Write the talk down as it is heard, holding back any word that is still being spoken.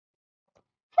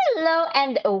Hello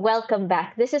and welcome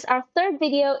back. This is our third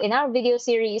video in our video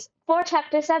series for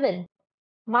Chapter 7.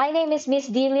 My name is Miss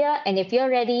Delia, and if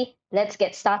you're ready, let's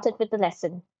get started with the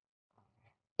lesson.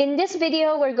 In this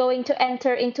video, we're going to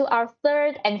enter into our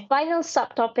third and final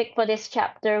subtopic for this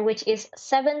chapter, which is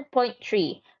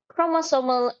 7.3,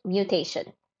 Chromosomal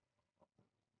Mutation.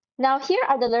 Now, here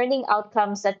are the learning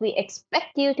outcomes that we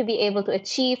expect you to be able to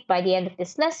achieve by the end of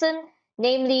this lesson.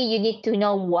 Namely, you need to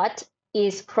know what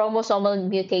is chromosomal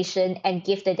mutation and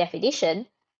give the definition,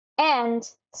 and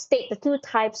state the two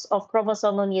types of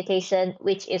chromosomal mutation,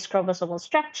 which is chromosomal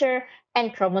structure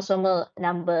and chromosomal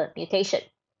number mutation.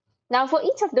 Now, for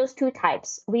each of those two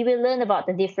types, we will learn about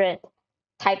the different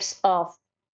types of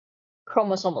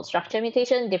chromosomal structure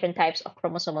mutation, different types of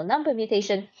chromosomal number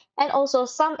mutation, and also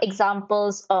some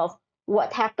examples of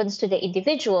what happens to the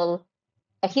individual,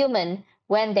 a human,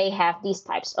 when they have these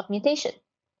types of mutation.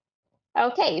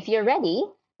 Okay, if you're ready,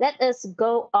 let us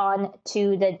go on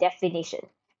to the definition.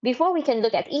 Before we can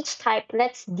look at each type,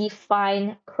 let's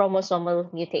define chromosomal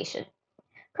mutation.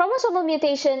 Chromosomal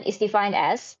mutation is defined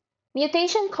as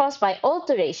mutation caused by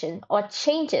alteration or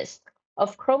changes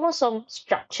of chromosome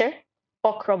structure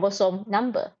or chromosome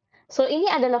number. So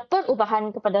ini adalah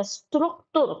perubahan kepada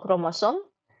struktur kromosom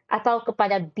atau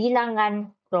kepada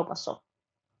bilangan kromosom.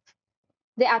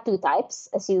 There are two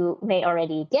types, as you may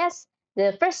already guess.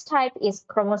 The first type is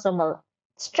chromosomal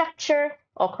structure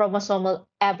or chromosomal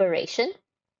aberration.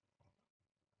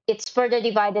 It's further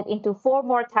divided into four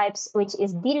more types, which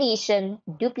is deletion,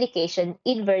 duplication,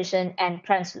 inversion, and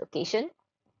translocation.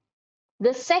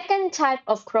 The second type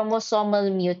of chromosomal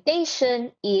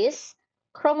mutation is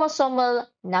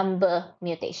chromosomal number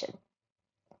mutation.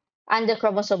 Under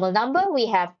chromosomal number,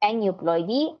 we have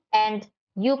Aneuploidy and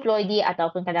Euploidy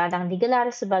ataupun kadang-kadang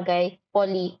digelar sebagai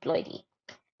Polyploidy.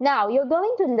 Now, you're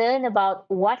going to learn about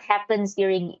what happens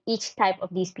during each type of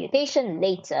these mutation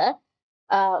later.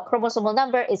 Chromosomal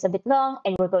number is a bit long,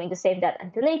 and we're going to save that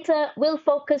until later. We'll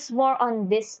focus more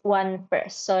on this one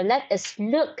first. So let us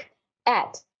look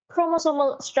at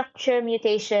chromosomal structure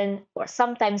mutation, or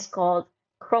sometimes called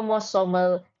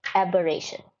chromosomal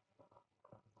aberration.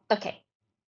 Okay,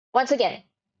 once again,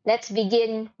 let's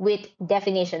begin with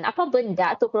definition. Apa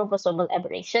benda itu chromosomal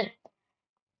aberration?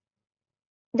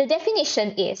 The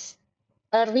definition is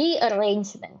a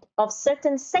rearrangement of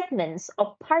certain segments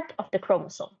or part of the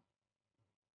chromosome.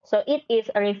 So it is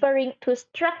referring to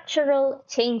structural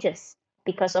changes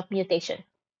because of mutation.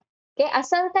 Okay,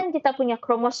 asalkan kita punya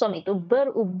kromosom itu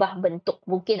berubah bentuk,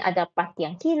 mungkin ada part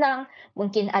yang hilang,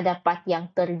 mungkin ada part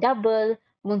yang terdouble,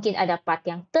 mungkin ada part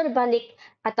yang terbalik,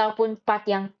 ataupun part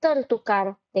yang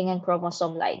tertukar dengan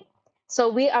kromosom lain. So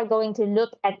we are going to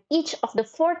look at each of the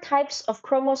four types of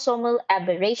chromosomal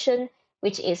aberration,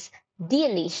 which is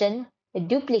deletion,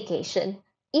 duplication,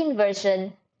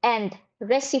 inversion, and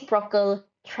reciprocal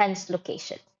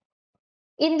translocation.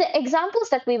 In the examples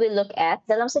that we will look at,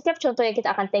 dalam setiap contoh yang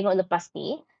kita akan tengok lepas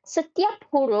ni, setiap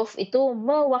huruf itu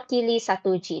mewakili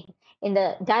satu gene. In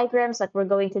the diagrams that we're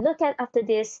going to look at after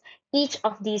this, each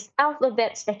of these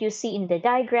alphabets that you see in the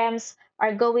diagrams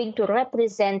are going to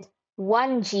represent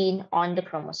one gene on the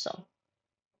chromosome.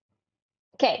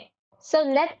 Okay, so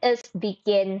let us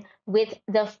begin with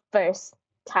the first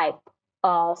type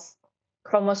of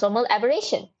chromosomal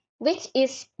aberration, which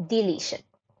is deletion.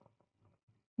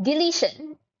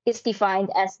 Deletion is defined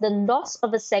as the loss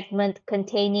of a segment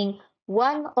containing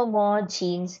one or more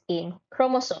genes in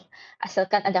chromosome.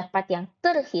 Asalkan ada part yang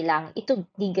terhilang, itu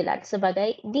digelar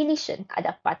sebagai deletion.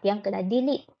 Ada part yang kena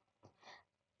delete.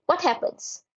 What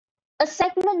happens? A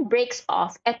segment breaks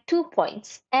off at 2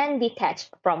 points and detached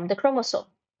from the chromosome.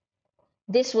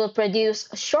 This will produce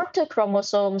shorter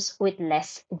chromosomes with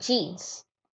less genes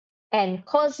and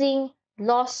causing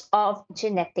loss of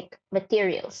genetic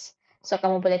materials. So,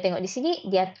 kamu boleh tengok di sini,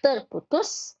 dia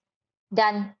terputus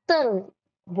dan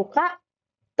terbuka,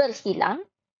 terhilang,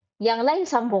 yang lain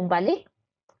sambung balik,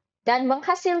 dan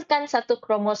menghasilkan satu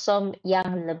kromosom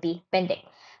yang lebih pendek.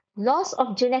 Loss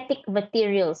of genetic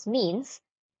materials means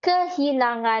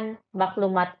kehilangan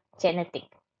maklumat genetik.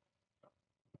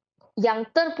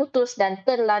 Yang terputus dan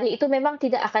terlari itu memang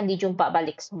tidak akan dijumpa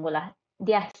balik semula.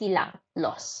 Dia hilang,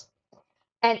 loss.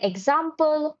 An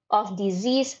example of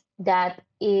disease that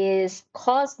is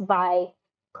caused by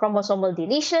chromosomal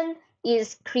deletion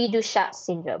is Cri-du-Chat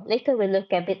syndrome. Later we'll look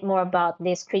a bit more about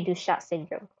this Cri-du-Chat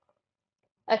syndrome.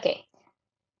 Okay,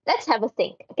 let's have a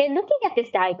think. Okay, looking at this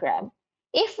diagram,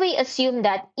 if we assume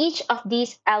that each of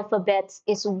these alphabets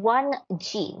is one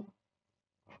gene,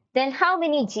 then how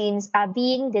many genes are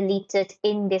being deleted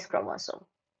in this chromosome?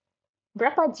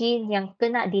 Berapa gene yang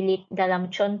kena delete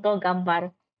dalam contoh gambar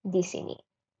di sini?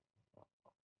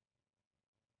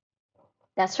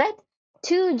 That's right.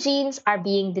 2 genes are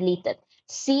being deleted.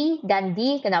 C dan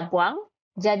D kena buang.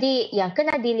 Jadi yang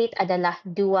kena delete adalah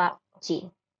 2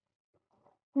 gene.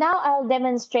 Now I'll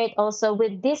demonstrate also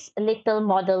with this little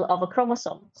model of a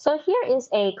chromosome. So here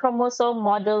is a chromosome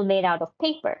model made out of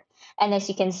paper. And as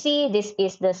you can see, this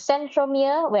is the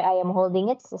centromere where I am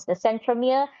holding it. This is the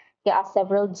centromere. There are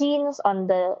several genes on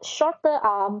the shorter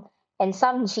arm and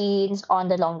some genes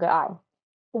on the longer arm.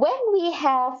 When we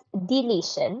have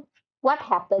deletion, what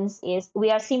happens is we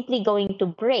are simply going to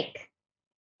break.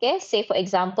 Okay, say for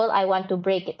example, I want to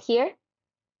break it here.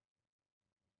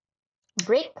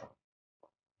 Break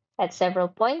at several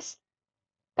points.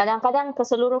 Kadang-kadang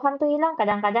keseluruhan tuh hilang,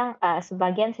 kadang-kadang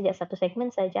sebagian saja, satu segmen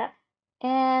saja.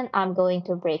 And I'm going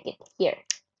to break it here.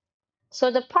 So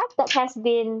the part that has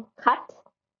been cut,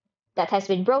 that has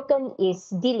been broken, is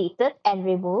deleted and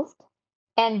removed.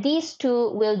 And these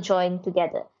two will join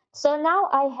together. So now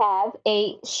I have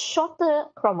a shorter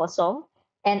chromosome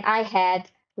and I had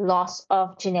loss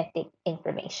of genetic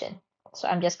information. So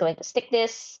I'm just going to stick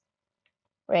this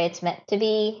where it's meant to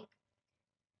be.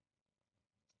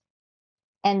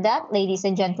 And that, ladies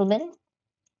and gentlemen,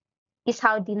 is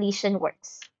how deletion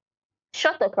works.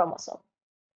 Shorter chromosome.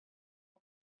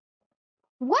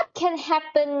 What can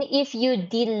happen if you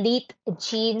delete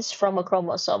genes from a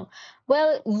chromosome?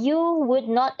 Well, you would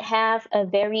not have a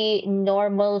very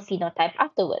normal phenotype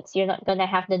afterwards. You're not going to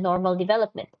have the normal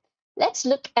development. Let's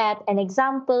look at an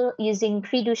example using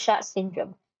Cri-du-Chat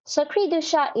syndrome. So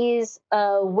Cri-du-Chat is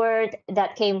a word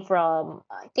that came from,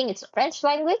 I think it's a French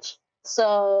language.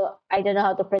 So I don't know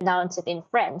how to pronounce it in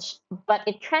French, but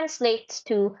it translates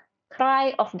to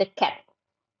cry of the cat.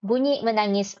 Bunyi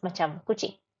menangis macam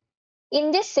kucing.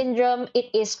 In this syndrome,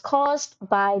 it is caused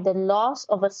by the loss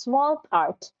of a small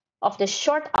part of the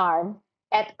short arm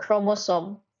at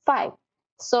chromosome 5.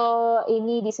 So,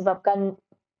 ini disebabkan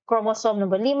kromosom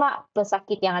nomor 5,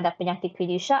 pesakit yang ada penyakit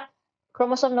Cri-du-Chat.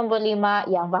 Kromosom nomor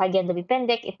 5 yang bahagian lebih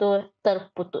pendek itu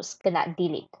terputus, kena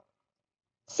delete.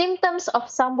 Symptoms of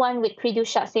someone with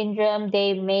Cri-du-Chat syndrome,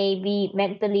 they may be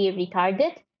mentally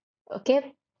retarded. Okay,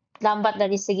 lambat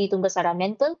dari segi tumbuh secara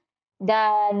mental.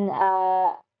 Dan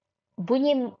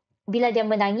bunyi bila dia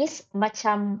menangis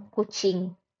macam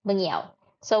kucing mengiau.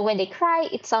 So when they cry,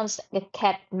 it sounds like a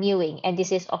cat mewing. And this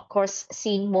is, of course,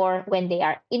 seen more when they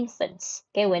are infants.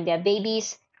 Okay, when they are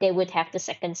babies, they would have the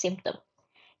second symptom.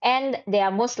 And they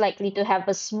are most likely to have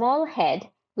a small head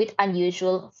with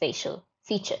unusual facial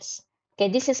features. Okay,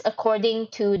 this is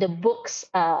according to the books.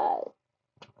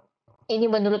 Ini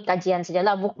menurut kajian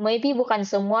sajalah. Maybe bukan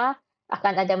semua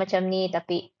akan ada macam ni,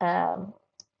 tapi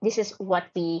this is what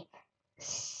we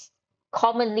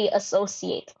commonly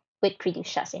associate with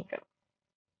Cri-du-Chat syndrome.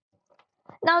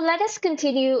 Now let us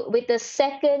continue with the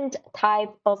second type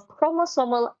of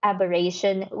chromosomal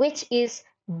aberration, which is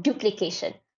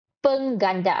duplication,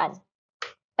 penggandaan.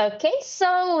 Okay,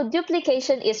 so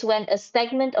duplication is when a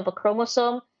segment of a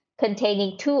chromosome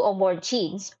containing 2 or more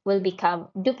genes will become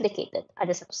duplicated.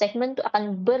 Ada satu segmen itu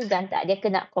akan berganda, dia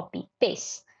kena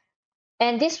copy-paste.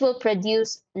 And this will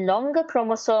produce longer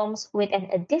chromosomes with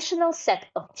an additional set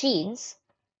of genes,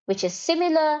 which is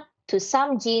similar to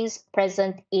some genes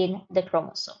present in the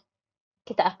chromosome.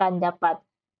 Kita akan dapat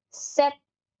set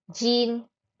gene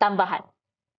tambahan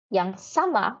yang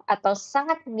sama atau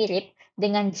sangat mirip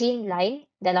dengan gene lain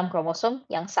dalam kromosom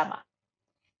yang sama.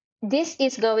 This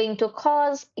is going to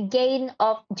cause gain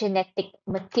of genetic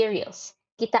materials.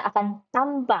 Kita akan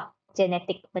tambah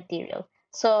genetic material.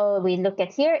 So we look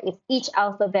at here, if each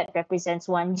alphabet represents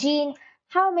 1 gene,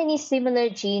 how many similar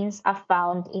genes are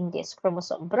found in this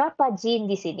chromosome? Berapa gene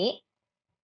di sini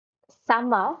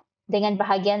sama dengan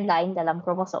bahagian lain dalam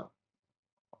kromosom?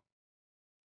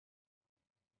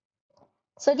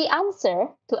 So the answer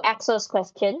to Axel's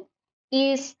question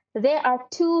is there are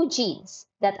 2 genes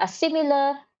that are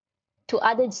similar to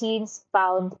other genes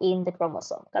found in the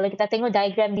chromosome. Kalau kita tengok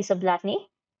diagram di sebelah ni,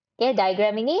 okay,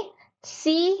 diagram ini,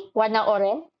 C warna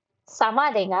oranye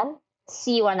sama dengan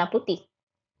C warna putih.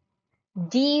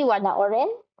 D warna oranye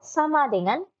sama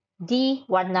dengan D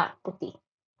warna putih.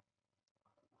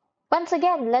 Once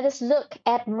again, let us look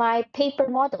at my paper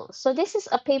model. So this is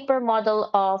a paper model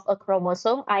of a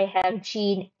chromosome. I have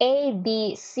gene A,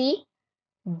 B, C,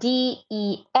 D,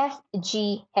 E, F,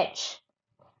 G, H.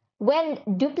 When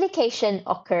duplication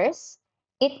occurs,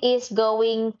 it is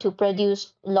going to produce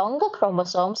longer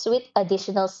chromosomes with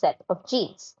additional set of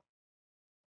genes.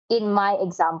 In my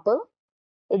example,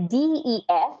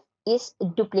 DEF is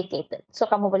duplicated. So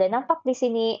kamu boleh nampak di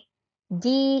sini D,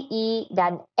 E,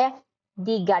 dan F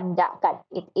digandakan.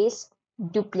 It is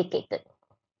duplicated.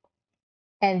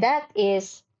 And that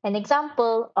is an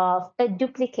example of a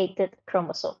duplicated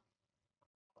chromosome.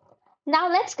 Now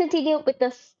let's continue with the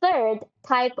third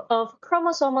type of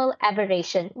chromosomal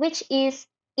aberration, which is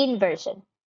inversion.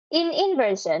 In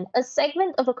inversion, a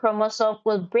segment of a chromosome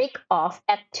will break off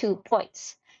at 2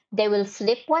 points. They will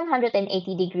flip 180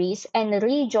 degrees and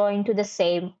rejoin to the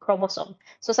same chromosome.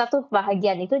 So satu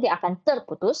bahagian itu dia akan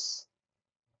terputus,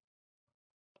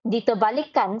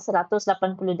 ditebalikkan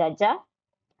 180 derajat,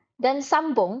 dan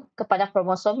sambung kepada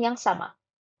kromosom yang sama.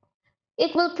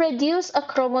 It will produce a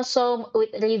chromosome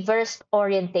with reversed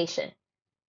orientation.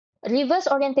 Reverse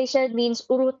orientation means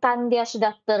urutan dia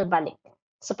sudah terbalik.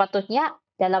 Sepatutnya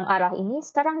dalam arah ini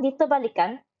sekarang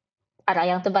diterbalikan, arah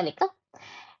yang terbalik.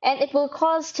 And it will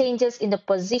cause changes in the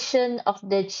position of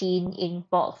the gene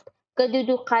involved.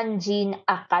 Kedudukan gene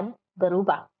akan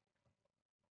berubah.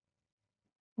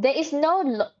 There is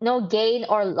no gain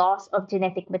or loss of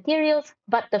genetic materials,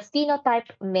 but the phenotype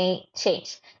may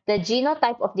change. The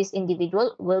genotype of this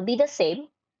individual will be the same,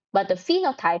 but the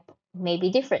phenotype may be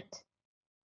different.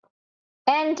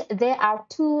 And there are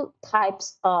two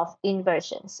types of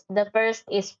inversions. The first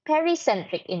is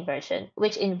pericentric inversion,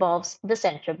 which involves the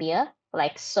centromere,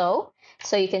 like so.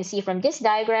 So you can see from this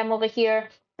diagram over here,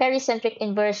 pericentric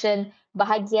inversion,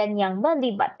 bahagian yang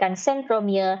melibatkan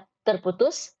centromere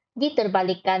terputus,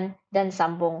 diterbalikkan, dan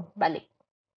sambung balik.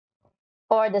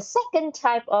 Or the second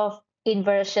type of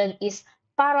inversion is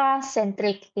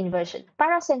paracentric inversion.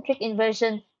 Paracentric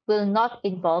inversion will not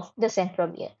involve the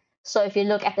centromere. So if you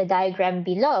look at the diagram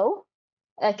below,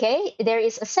 okay, there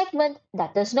is a segment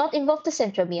that does not involve the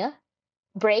centromere,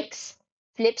 breaks,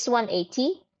 flips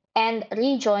 180, and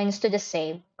rejoins to the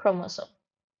same chromosome.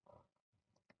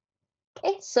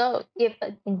 Okay, so if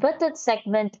an inverted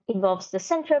segment involves the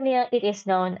centromere, it is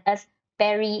known as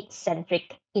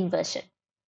pericentric inversion.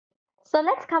 So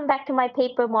let's come back to my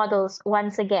paper models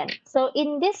once again. So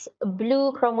in this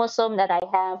blue chromosome that I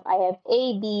have A,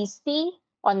 B, C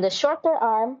on the shorter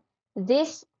arm.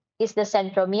 This is the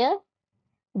centromere.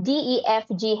 D, E, F,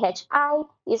 G, H, I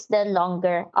is the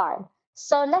longer arm.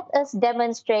 So let us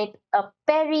demonstrate a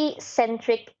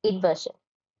pericentric inversion.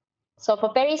 So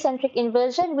for pericentric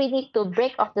inversion, we need to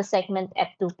break off the segment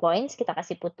at 2 points. Kita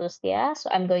kasih putus dia.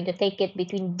 So I'm going to take it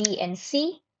between B and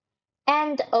C,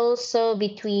 and also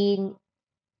between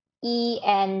E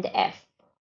and F.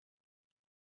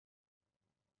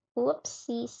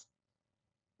 Whoopsies.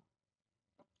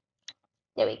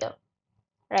 There we go.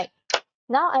 Right.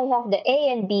 Now I have the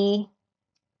A and B.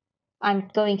 I'm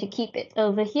going to keep it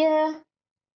over here.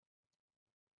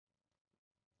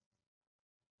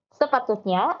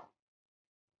 Sepatutnya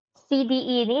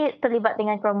CDE ini terlibat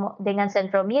dengan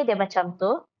centromere dia macam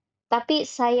tu, tapi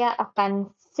saya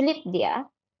akan flip dia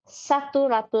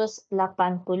 180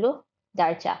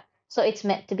 darjah. So it's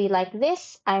meant to be like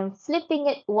this. I'm flipping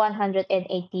it 180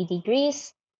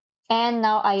 degrees, and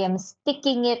now I am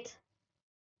sticking it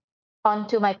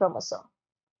onto my chromosome.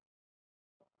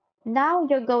 Now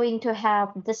you're going to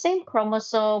have the same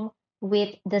chromosome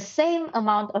with the same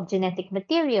amount of genetic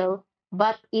material,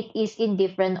 but it is in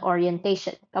different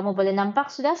orientation. Kamu boleh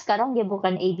nampak sudah sekarang dia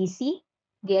bukan ABC,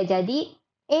 dia jadi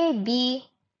A, B,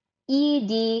 E,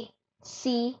 D,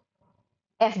 C,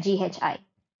 F, G, H, I.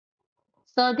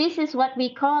 So this is what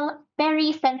we call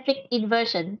pericentric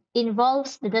inversion,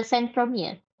 involves the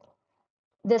centromere.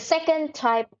 The second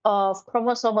type of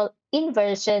chromosomal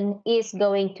inversion is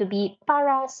going to be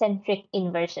paracentric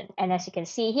inversion. And as you can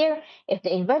see here, if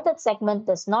the inverted segment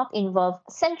does not involve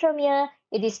centromere,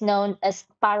 it is known as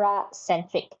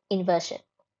paracentric inversion.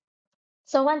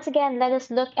 So once again, let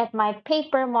us look at my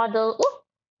paper model.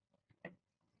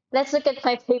 Let's look at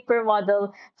my paper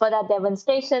model for that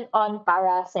demonstration on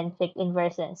paracentric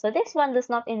inversion. So this one does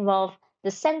not involve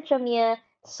the centromere.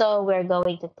 So we're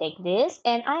going to take this,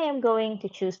 and I am going to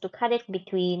choose to cut it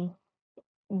between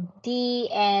D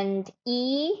and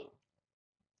E,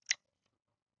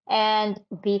 and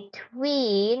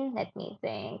between, let me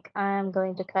think, I'm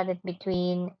going to cut it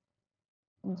between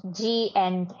G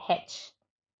and H.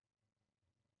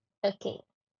 Okay.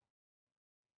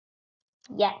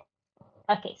 Yeah.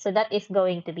 Okay, so that is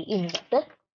going to be inverted.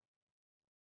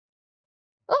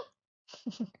 Oh!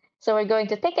 So we're going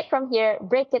to take it from here,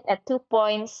 break it at 2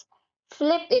 points,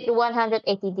 flip it 180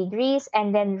 degrees,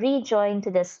 and then rejoin to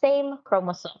the same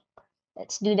chromosome.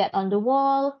 Let's do that on the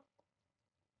wall.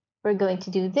 We're going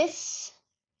to do this.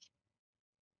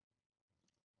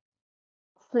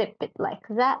 Flip it like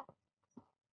that.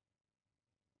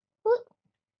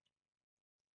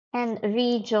 And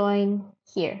rejoin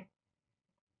here.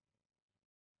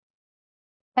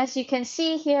 As you can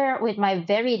see here with my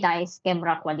very nice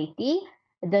camera quality,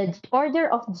 The order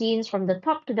of genes from the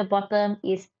top to the bottom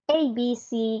is A, B,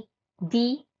 C,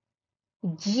 D,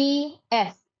 G,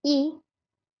 F, E,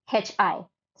 H, I.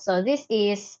 So this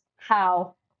is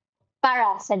how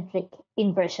paracentric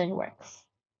inversion works.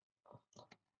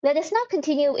 Let us now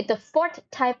continue with the fourth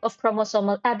type of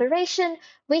chromosomal aberration,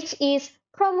 which is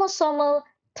chromosomal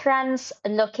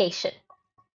translocation.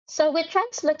 So with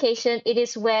translocation, it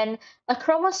is when a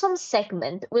chromosome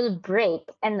segment will break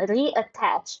and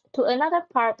reattach to another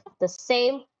part of the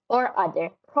same or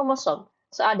other chromosome.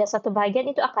 So ada satu bahagian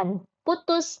itu akan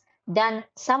putus dan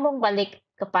sambung balik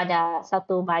kepada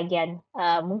satu bahagian,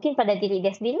 mungkin pada diri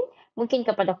dia sendiri, mungkin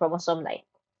kepada kromosom lain.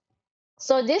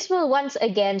 So this will once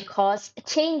again cause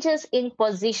changes in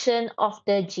position of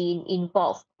the gene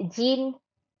involved. Gene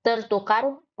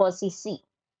tertukar posisi.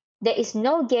 There is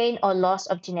no gain or loss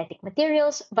of genetic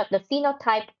materials, but the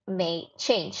phenotype may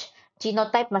change.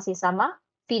 Genotype masih sama,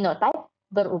 phenotype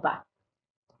berubah.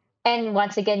 And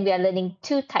once again, we are learning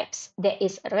two types. There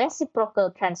is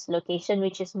reciprocal translocation,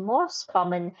 which is most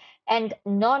common, and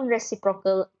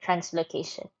non-reciprocal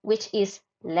translocation, which is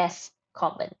less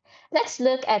common. Let's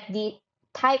look at the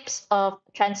types of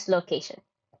translocation.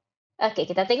 Okay,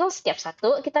 kita tengok setiap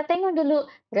satu. Kita tengok dulu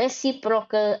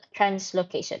reciprocal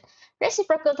translocation.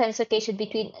 Reciprocal translocation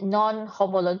between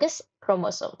non-homologous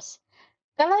chromosomes.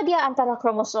 Kalau dia antara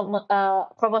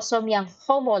kromosom yang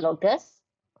homologous,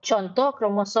 contoh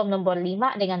kromosom nombor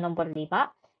 5 dengan nombor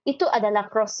 5, itu adalah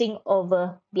crossing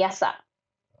over biasa.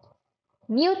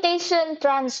 Mutation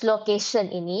translocation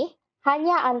ini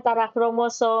hanya antara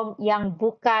kromosom yang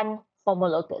bukan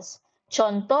homologous.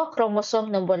 Contoh kromosom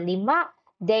nombor 5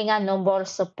 dengan nombor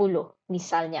 10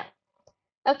 misalnya.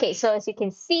 Okay, so as you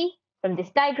can see from this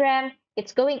diagram,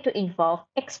 it's going to involve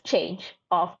exchange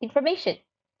of information.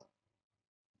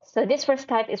 So this first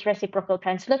type is reciprocal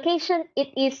translocation.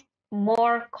 It is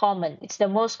more common. It's the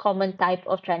most common type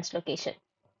of translocation.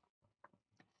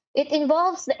 It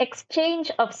involves the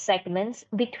exchange of segments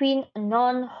between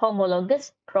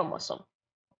non-homologous chromosomes.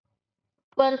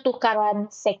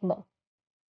 Pertukaran segmen.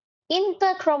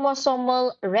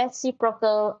 Interchromosomal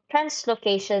reciprocal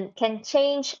translocation can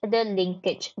change the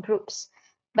linkage groups.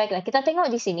 Baiklah, kita tengok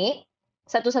di sini,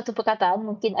 satu-satu perkataan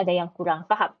mungkin ada yang kurang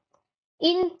faham.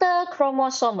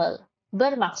 Interchromosomal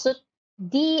bermaksud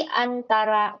di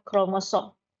antara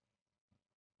kromosom.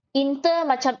 Inter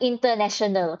macam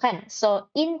international kan?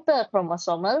 So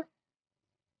interchromosomal,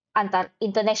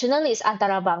 international is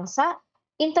antara bangsa.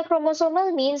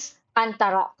 Interchromosomal means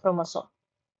antara kromosom.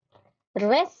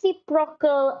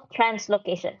 Reciprocal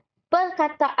translocation.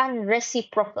 Perkataan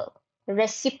reciprocal,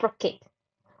 reciprocate,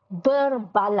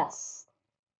 berbalas.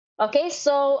 Okay,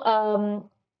 so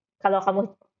kalau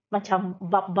kamu macam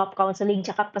bab-bab counseling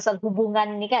cakap pasal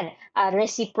hubungan ni kan,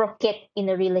 reciprocate in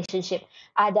a relationship.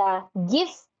 Ada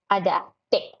give, ada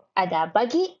take, ada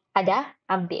bagi, ada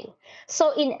ambil.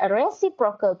 So in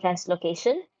reciprocal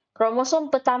translocation,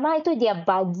 kromosom pertama itu dia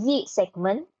bagi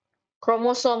segmen,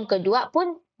 kromosom kedua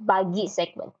pun bagi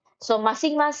segmen. So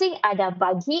masing-masing ada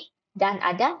bagi dan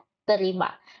ada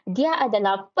terima. Dia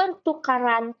adalah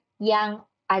pertukaran yang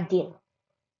adil.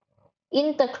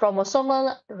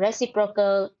 Interchromosomal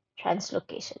reciprocal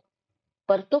translocation.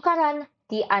 Pertukaran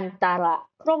di antara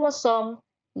kromosom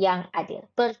yang adil.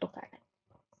 Pertukaran.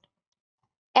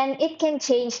 And it can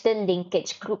change the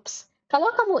linkage groups. Kalau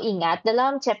kamu ingat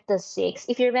dalam chapter 6,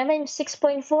 if you remember in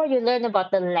 6.4, you learn about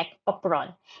the leg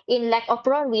operon. In leg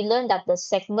operon, we learn that the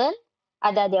segment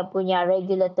ada dia punya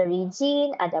regulatory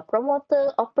gene, ada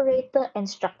promoter, operator, and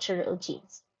structural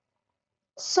genes.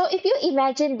 So if you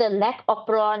imagine the leg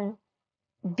operon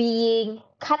being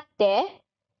cut there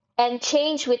and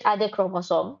changed with other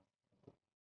chromosome,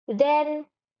 then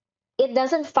it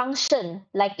doesn't function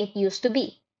like it used to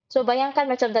be. So bayangkan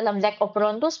macam dalam leg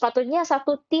operon tu sepatutnya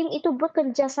satu tim itu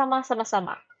bekerja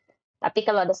sama-sama. Tapi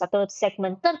kalau ada satu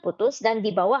segmen terputus dan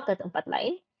dibawa ke tempat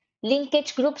lain,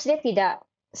 linkage groups dia tidak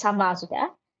sama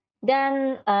sudah.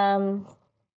 Dan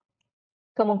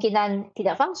kemungkinan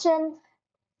tidak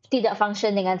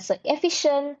function dengan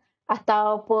se-efficient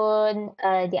ataupun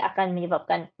dia akan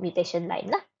menyebabkan mutation lain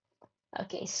lah.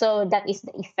 Okay, so that is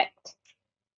the effect.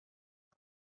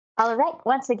 All right,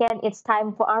 once again, it's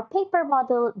time for our paper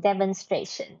model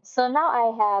demonstration. So now I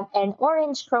have an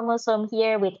orange chromosome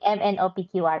here with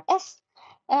MNOPQRS,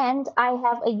 and I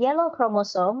have a yellow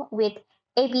chromosome with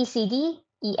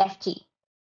ABCDEFG.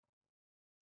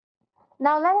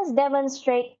 Now let us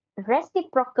demonstrate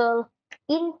reciprocal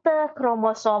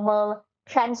interchromosomal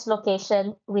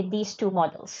translocation with these two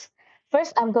models.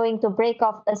 First, I'm going to break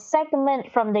off a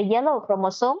segment from the yellow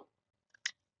chromosome,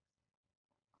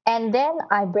 and then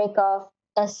I break off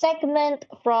a segment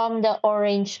from the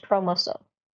orange chromosome.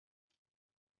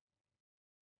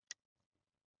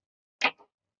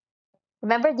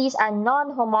 Remember, these are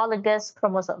non-homologous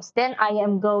chromosomes. Then I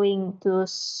am going to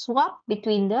swap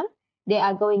between them. They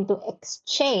are going to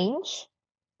exchange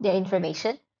their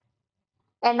information.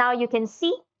 And now you can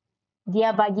see,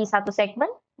 dia bagi satu segmen,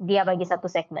 dia bagi satu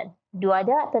segmen.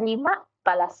 Dua-dua terima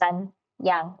balasan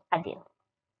yang adil.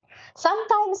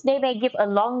 Sometimes they may give a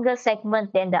longer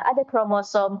segment than the other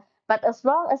chromosome, but as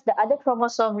long as the other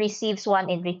chromosome receives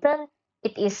one in return,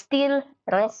 it is still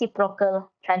reciprocal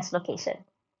translocation.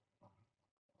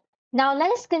 Now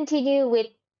let us continue with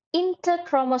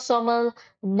interchromosomal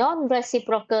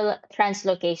non-reciprocal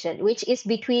translocation, which is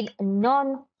between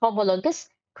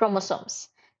non-homologous chromosomes.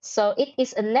 So it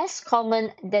is less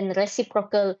common than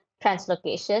reciprocal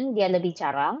translocation, dia lebih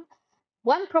jarang.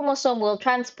 One chromosome will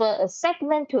transfer a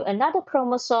segment to another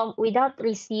chromosome without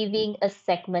receiving a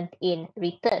segment in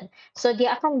return. So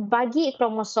dia akan bagi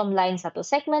kromosom lain satu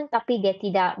segmen, tapi dia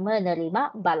tidak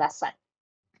menerima balasan.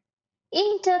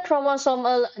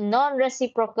 Interchromosomal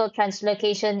non-reciprocal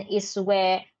translocation is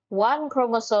where one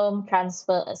chromosome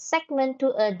transfer a segment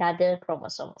to another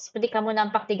chromosome. Seperti kamu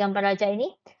nampak di gambar raja ini,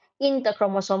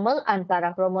 interchromosomal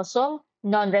antara kromosom,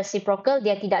 non-reciprocal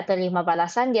dia tidak terima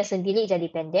balasan, dia sendiri jadi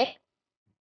pendek.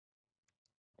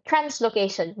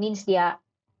 Translocation means dia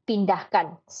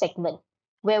pindahkan segmen,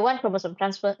 where one chromosome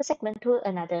transfer a segment to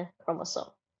another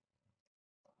chromosome.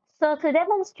 So to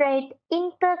demonstrate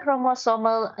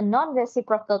interchromosomal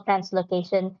non-reciprocal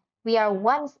translocation, we are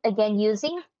once again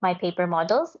using my paper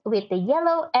models with the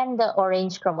yellow and the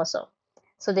orange chromosome.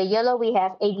 So the yellow we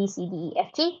have A, B, C, D, E, F,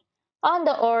 G. On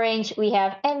the orange we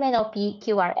have M, N, O, P,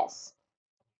 Q, R, S.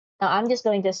 Now I'm just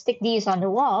going to stick these on the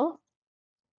wall.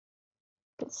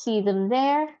 You can see them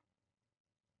there.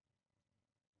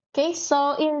 Okay,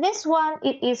 so in this one,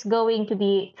 it is going to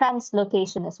be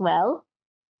translocation as well.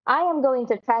 I am going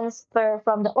to transfer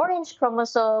from the orange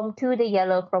chromosome to the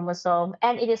yellow chromosome,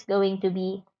 and it is going to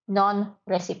be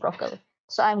non-reciprocal.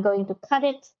 So I'm going to cut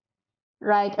it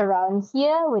right around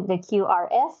here with the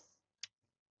QRS.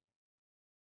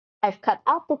 I've cut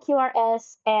out the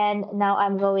QRS, and now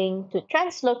I'm going to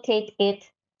translocate it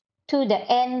to the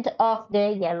end of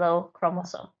the yellow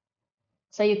chromosome.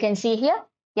 So you can see here,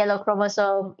 yellow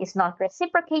chromosome is not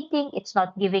reciprocating, it's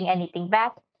not giving anything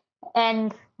back,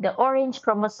 and the orange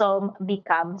chromosome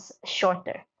becomes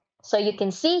shorter. So you can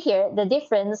see here the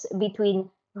difference between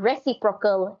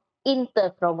reciprocal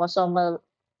interchromosomal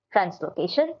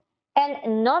translocation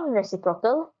and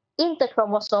non-reciprocal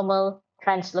interchromosomal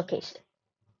translocation.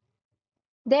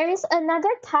 There is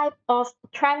another type of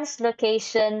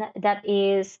translocation that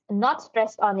is not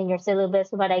stressed on in your syllabus,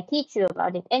 but I teach you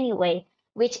about it anyway,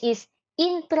 which is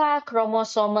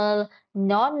intrachromosomal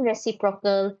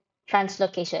non-reciprocal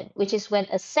translocation, which is when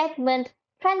a segment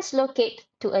translocates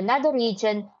to another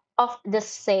region of the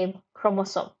same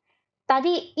chromosome.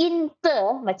 Tadi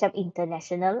inter, macam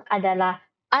international, adalah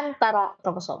antara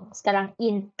kromosom. Sekarang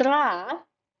intra,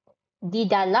 di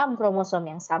dalam kromosom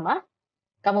yang sama.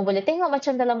 Kamu boleh tengok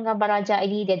macam dalam gambar raja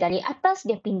ini, dia dari atas,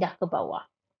 dia pindah ke bawah.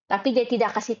 Tapi dia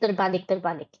tidak kasih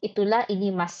terbalik-terbalik. Itulah ini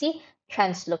masih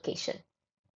translocation.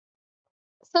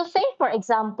 So say, for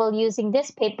example, using this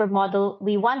paper model,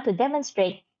 we want to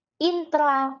demonstrate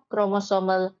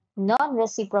intrachromosomal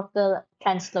non-reciprocal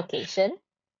translocation.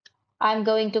 I'm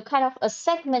going to cut off a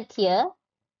segment here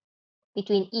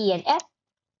between E and F.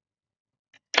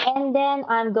 And then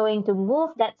I'm going to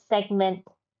move that segment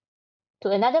to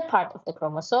another part of the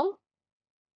chromosome.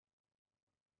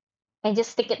 And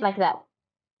just stick it like that.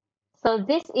 So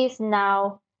this is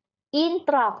now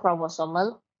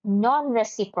intrachromosomal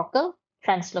non-reciprocal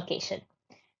translocation.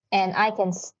 And I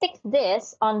can stick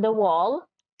this on the wall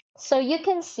so you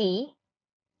can see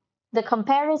the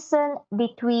comparison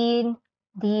between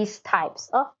these types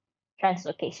of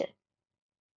translocation.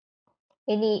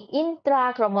 Ini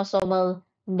intrachromosomal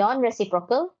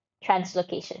non-reciprocal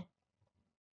translocation.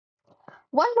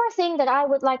 One more thing that I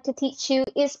would like to teach you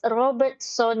is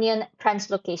Robertsonian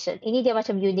translocation. Ini dia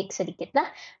macam unik sedikit lah.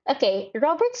 Okay,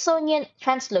 Robertsonian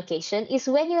translocation is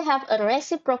when you have a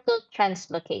reciprocal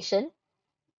translocation.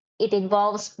 It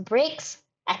involves breaks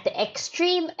at the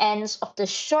extreme ends of the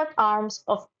short arms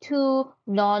of two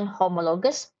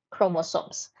non-homologous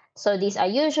chromosomes. So these are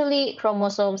usually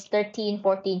chromosomes 13,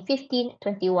 14, 15,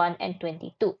 21, and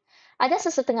 22. Ada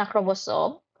sesetengah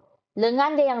kromosom,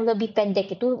 lengan dia yang lebih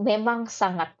pendek itu memang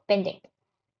sangat pendek.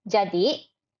 Jadi,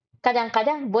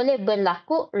 kadang-kadang boleh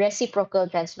berlaku reciprocal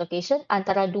translocation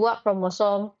antara dua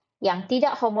kromosom yang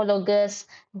tidak homologous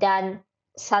dan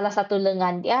salah satu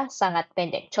lengan dia sangat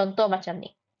pendek. Contoh macam ni.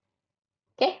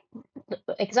 Okay?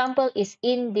 example is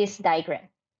in this diagram.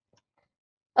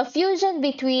 A fusion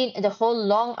between the whole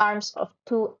long arms of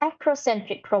two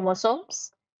acrocentric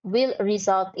chromosomes will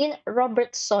result in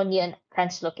Robertsonian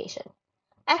translocation.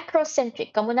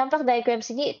 Acrocentric, kamu nampak diagram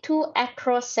sini, two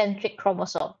acrocentric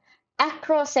chromosome.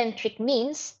 Acrocentric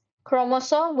means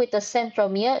chromosome with a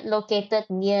centromere located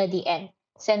near the end.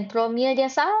 Centromere dia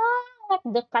sangat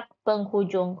dekat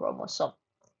penghujung chromosome.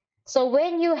 So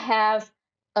when you have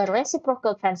a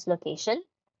reciprocal translocation,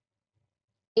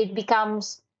 it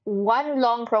becomes one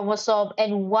long chromosome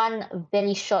and one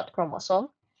very short chromosome.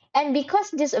 And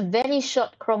because this very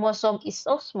short chromosome is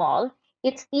so small,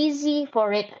 it's easy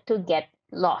for it to get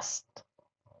lost.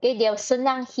 Okay, dia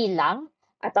senang hilang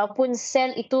ataupun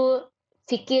sel itu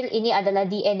fikir ini adalah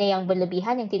DNA yang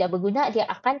berlebihan yang tidak berguna, dia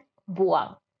akan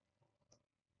buang.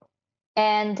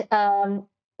 And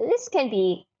this can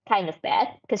be kind of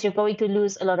bad because you're going to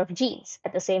lose a lot of genes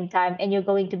at the same time and you're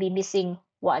going to be missing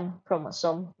one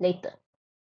chromosome later.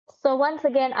 So once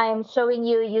again, I am showing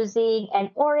you using an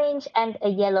orange and a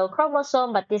yellow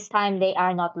chromosome, but this time they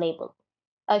are not labeled.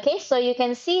 Okay, so you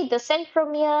can see the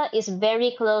centromere is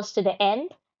very close to the end.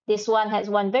 This one has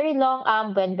one very long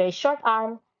arm, one very short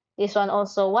arm. This one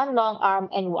also one long arm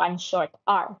and one short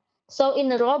arm. So in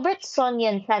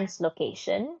Robertsonian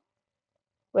translocation,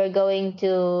 we're going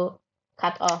to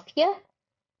cut off here,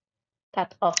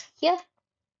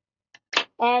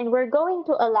 and we're going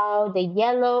to allow the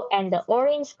yellow and the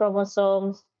orange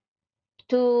chromosomes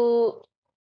to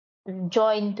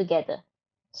join together.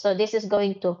 So this is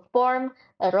going to form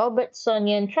a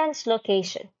Robertsonian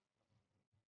translocation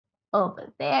over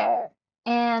there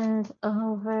and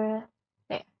over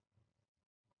there.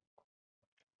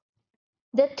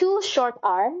 The two short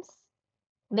arms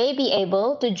may be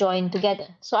able to join together.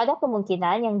 So ada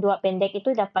kemungkinan yang dua pendek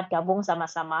itu dapat gabung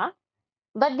sama-sama,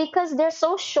 but because they're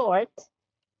so short,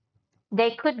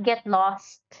 they could get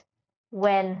lost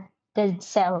when the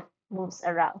cell moves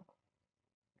around.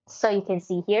 So you can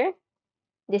see here,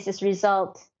 this is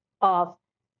result of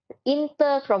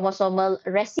interchromosomal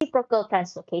reciprocal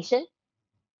translocation,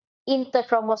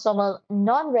 interchromosomal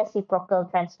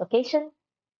non-reciprocal translocation,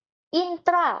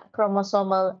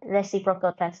 intrachromosomal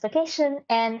reciprocal translocation,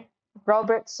 and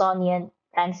Robertsonian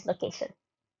translocation.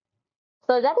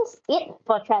 So that is it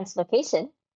for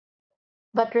translocation.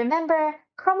 But remember,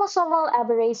 chromosomal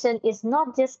aberration is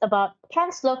not just about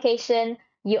translocation.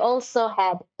 You also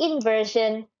have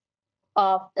inversion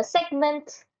of the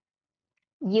segment.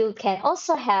 You can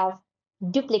also have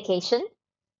duplication.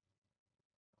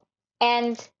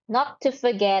 And not to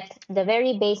forget the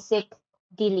very basic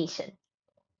deletion.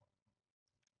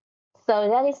 So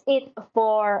that is it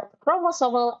for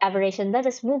chromosomal aberration. Let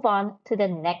us move on to the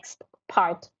next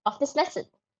part of this lesson.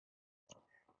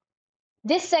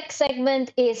 This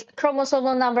segment is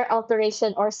chromosomal number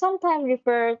alteration, or sometimes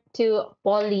referred to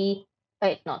Ploidy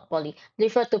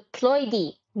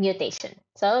mutation.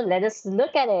 So let us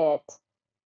look at it.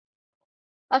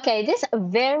 Okay, this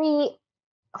very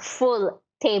full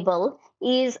table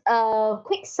is a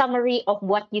quick summary of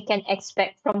what you can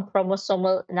expect from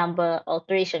chromosomal number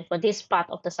alteration for this part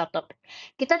of the subtopic.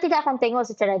 Kita tidak akan tengok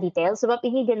secara detail sebab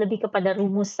ini dia lebih kepada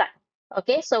rumusan.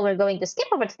 Okay, so we're going to skip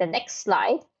over to the next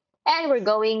slide and we're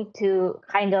going to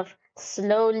kind of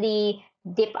slowly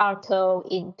dip our toe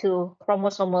into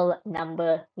chromosomal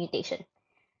number mutation.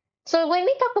 So when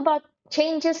we talk about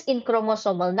changes in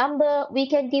chromosomal number, we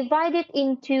can divide it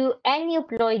into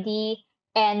aneuploidy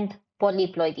and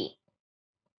polyploidy.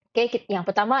 Okay, yang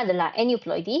pertama adalah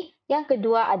aneuploidy, yang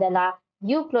kedua adalah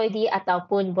euploidy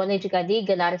ataupun boleh juga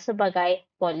digelar sebagai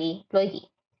polyploidy.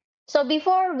 So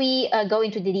before we go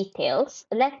into the details,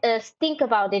 let us think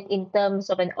about it in terms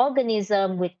of an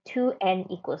organism with 2n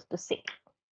equals to 6.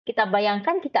 Kita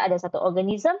bayangkan kita ada satu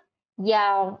organism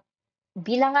yang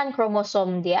bilangan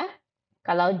kromosom dia,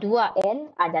 kalau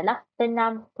 2n adalah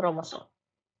 6 kromosom.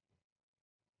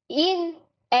 In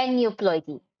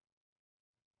aneuploidy,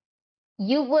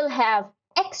 you will have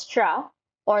extra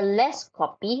or less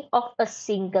copy of a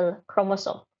single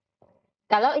chromosome.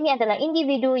 Kalau ini adalah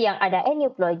individu yang ada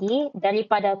aneuploidy,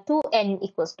 daripada 2n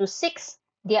equals to 6,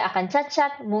 dia akan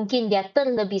cacat, mungkin dia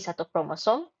terlebih satu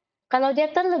kromosom. Kalau dia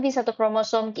terlebih satu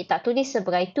kromosom, kita tulis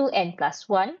sebagai 2n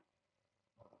plus 1.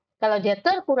 Kalau dia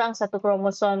terkurang satu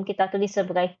kromosom, kita tulis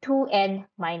sebagai 2n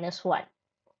minus 1.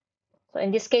 So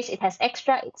in this case, it has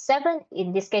extra, it's 7.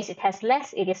 In this case, it has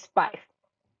less, it is 5.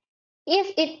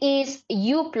 If it is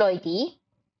euploidy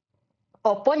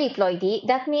or polyploidy,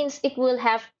 that means it will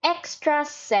have extra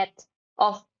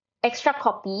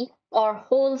copy or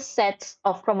whole sets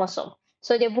of chromosome.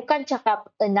 So dia bukan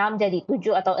cakap 6 jadi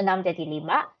 7 atau 6 jadi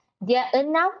 5. Dia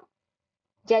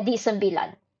 6 jadi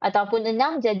 9. Ataupun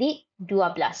 6 jadi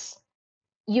 12.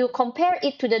 You compare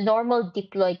it to the normal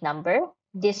diploid number.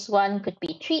 This one could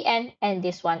be 3n and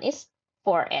this one is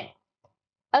 4n.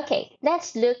 Okay,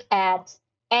 let's look at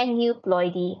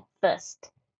aneuploidy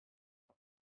first.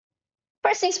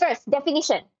 First things first,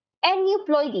 definition.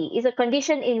 Aneuploidy is a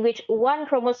condition in which one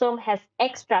chromosome has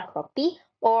extra copy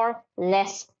or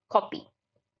less copy.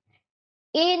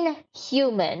 In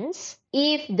humans,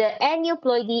 if the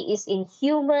aneuploidy is in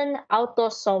human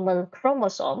autosomal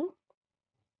chromosome,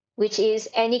 which is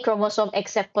any chromosome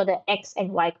except for the X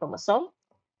and Y chromosome,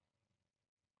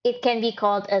 it can be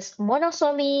called as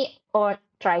monosomy or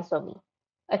trisomy.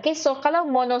 Okay, so kalau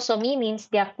monosomy means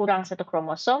dia kurang satu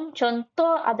kromosom,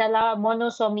 contoh adalah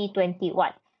monosomy 21.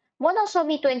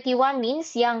 Monosomy 21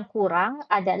 means yang kurang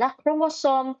adalah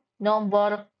kromosom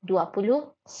nombor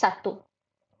 21.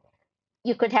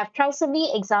 You could have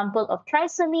trisomy. Example of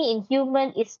trisomy in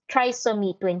human is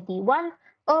trisomy 21,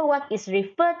 or what is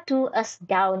referred to as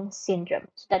Down syndrome.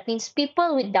 So that means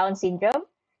people with Down syndrome,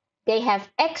 they have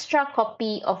extra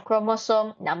copy of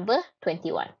chromosome number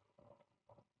 21.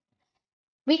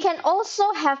 We can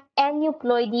also have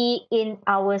aneuploidy in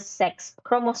our sex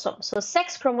chromosome. So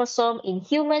sex chromosome in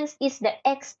humans is the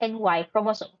X and Y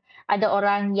chromosome. Ada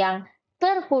orang yang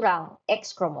terkurang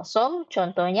X chromosome,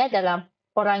 contohnya dalam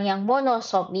orang yang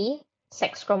monosomy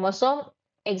sex chromosome,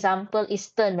 example is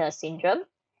Turner syndrome.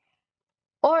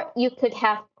 Or you could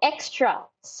have extra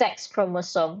sex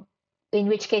chromosome, in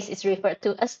which case it's referred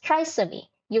to as trisomy.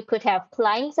 You could have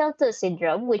Klinefelter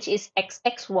syndrome, which is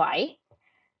XXY,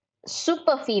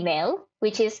 super female,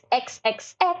 which is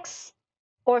XXX,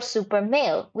 or super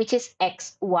male, which is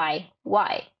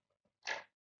XYY.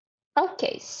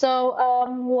 Okay, so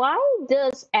why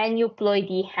does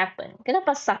aneuploidy happen?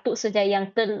 Kenapa satu saja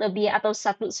yang terlebih atau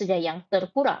satu saja yang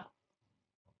terkurang?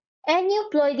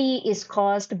 Aneuploidy is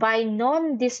caused by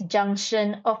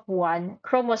non-disjunction of one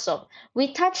chromosome.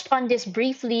 We touched on this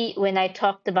briefly when I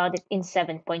talked about it in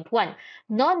 7.1.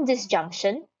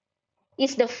 Non-disjunction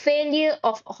is the failure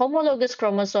of homologous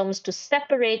chromosomes to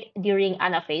separate during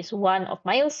anaphase 1 of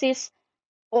meiosis,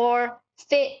 or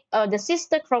the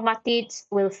sister chromatids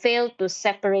will fail to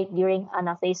separate during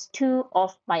anaphase 2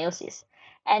 of meiosis,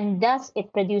 and thus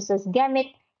it produces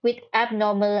gamete with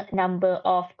abnormal number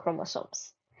of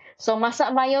chromosomes. So masa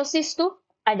meiosis tu,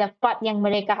 ada part yang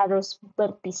mereka harus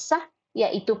berpisah,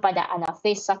 iaitu pada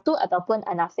anaphase 1 ataupun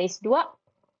anaphase 2,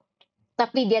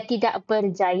 tapi dia tidak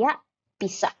berjaya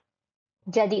pisah.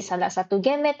 Jadi salah satu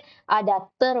gamet ada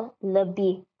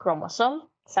terlebih kromosom,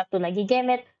 satu lagi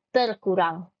gamet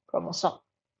terkurang kromosom.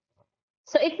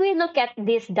 So if we look at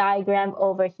this diagram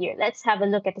over here, let's have a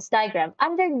look at this diagram.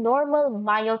 Under normal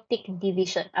meiotic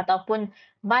division ataupun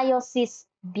meiosis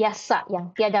biasa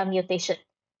yang tiada mutation,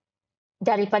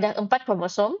 daripada 4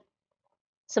 kromosom,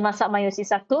 semasa meiosis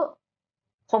 1,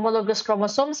 homologous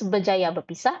chromosomes berjaya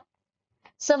berpisah.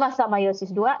 Semasa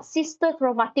meiosis 2, sister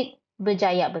chromatid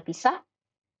berjaya berpisah.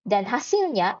 Dan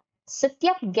hasilnya,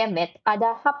 setiap gamet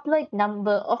ada haploid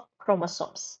number of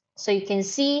chromosomes. So you can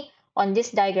see on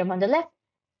this diagram on the left,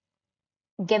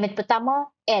 gamet pertama,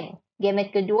 N.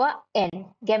 Gamet kedua, N.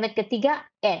 Gamet ketiga,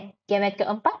 N. Gamet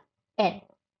keempat, N.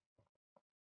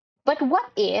 But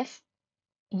what if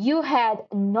you had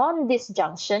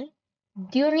non-disjunction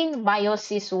during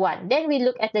meiosis 1? Then we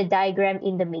look at the diagram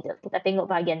in the middle. Kita tengok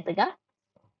bahagian tengah.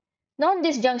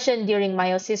 Non-disjunction during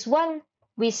meiosis 1,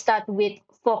 we start with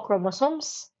 4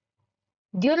 chromosomes.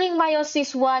 During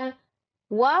meiosis 1,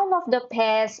 one of the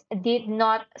pairs did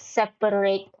not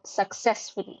separate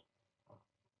successfully.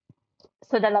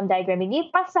 So dalam diagram ini,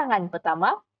 pasangan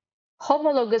pertama,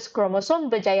 homologous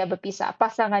chromosome berjaya berpisah.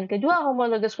 Pasangan kedua,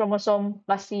 homologous chromosome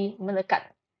masih melekat.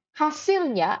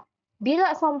 Hasilnya,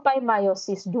 bila sampai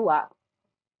meiosis 2,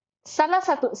 salah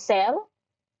satu sel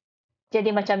jadi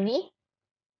macam ni,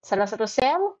 salah satu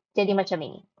sel jadi macam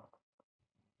ini.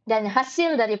 Dan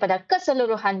hasil daripada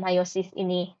keseluruhan meiosis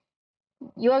ini,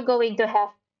 you are going to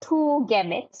have 2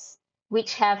 gametes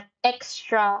which have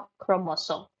extra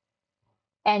chromosome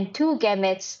and 2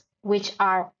 gametes which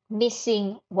are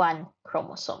missing 1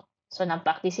 chromosome. So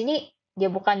nampak di sini, dia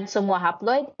bukan semua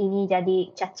haploid, ini jadi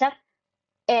cacat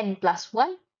N plus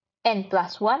 1, N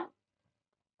plus 1,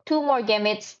 2 more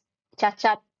gametes,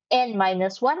 cacat N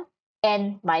minus 1,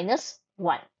 N minus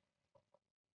 1.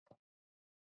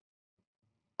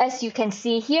 As you can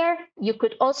see here, you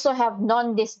could also have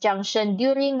non-disjunction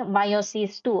during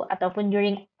meiosis 2 ataupun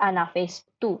during anaphase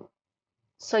 2.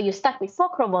 So you start with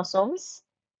 4 chromosomes.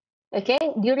 Okay,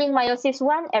 during meiosis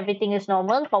 1, everything is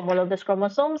normal, homologous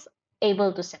chromosomes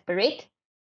able to separate.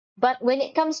 But when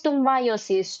it comes to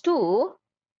meiosis 2,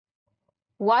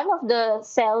 one of the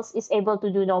cells is able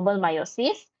to do normal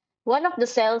meiosis, one of the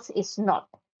cells is not.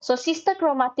 So sister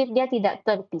kromatif dia tidak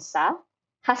terpisah.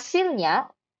 Hasilnya,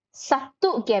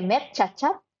 satu gamet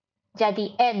cacat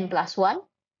jadi N+1.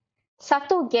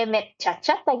 Satu gamet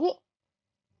cacat lagi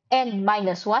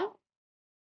N-1.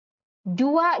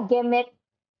 Dua gamet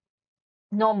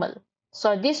normal.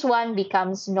 So this one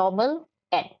becomes normal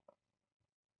N.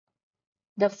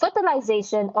 The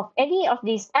fertilization of any of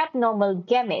these abnormal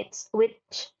gametes with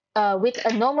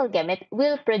a normal gamete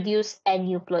will produce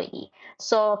aneuploidy.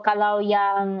 So kalau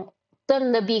yang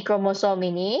terlebih kromosom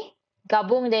ini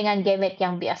gabung dengan gamete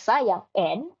yang biasa yang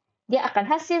N, dia akan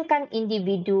hasilkan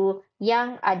individu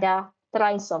yang ada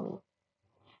trisomy.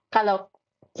 Kalau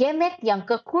gamete yang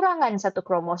kekurangan satu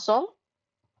kromosom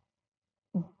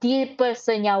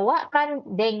dipersenyawakan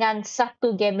dengan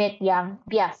satu gamete yang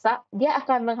biasa, dia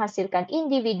akan menghasilkan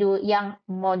individu yang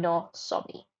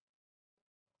monosomy.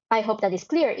 I hope that is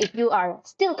clear. If you are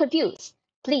still confused,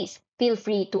 please feel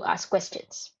free to ask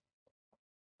questions.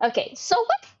 Okay, so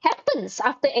what happens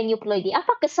after aneuploidy?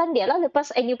 Apa kesan dia lah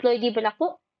lepas aneuploidy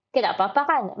berlaku? Tidak apa-apa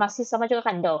kan? Masih sama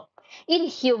juga kan do. In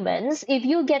humans, if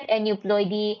you get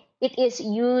aneuploidy, it is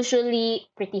usually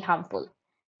pretty harmful.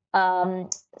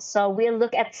 So we'll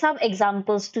look at some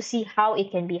examples to see how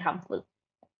it can be harmful.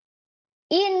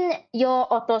 In your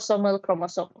autosomal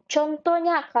chromosome,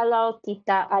 contohnya kalau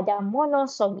kita ada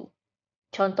monosomy,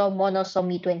 contoh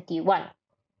monosomy 21.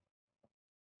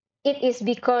 It is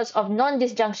because of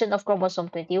non-disjunction of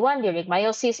chromosome 21 during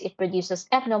meiosis, it produces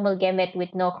abnormal gamete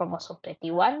with no chromosome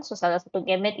 21. So salah satu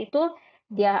gamete itu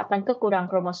dia akan kekurang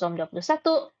kromosom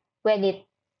 21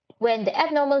 when the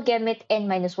abnormal gamete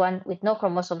N-1 with no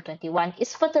chromosome 21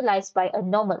 is fertilized by a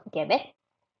normal gamete,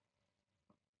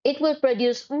 it will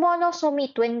produce monosomy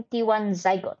 21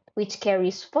 zygote, which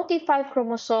carries 45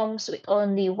 chromosomes with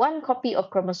only one copy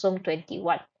of chromosome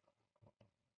 21.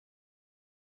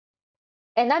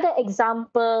 Another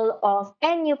example of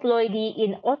aneuploidy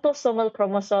in autosomal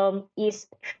chromosome is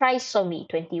trisomy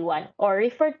 21, or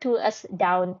referred to as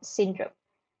Down syndrome.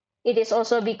 It is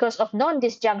also because of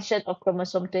non-disjunction of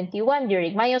chromosome 21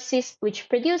 during meiosis, which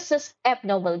produces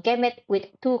abnormal gamete with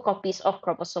two copies of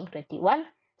chromosome 21.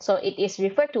 So it is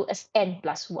referred to as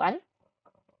N+1.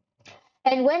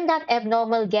 And when that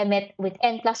abnormal gamete with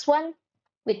N+1,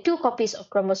 with two copies of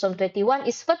chromosome 21,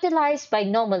 is fertilized by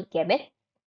normal gamete,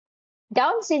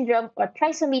 Down syndrome or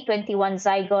trisomy 21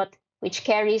 zygote, which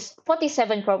carries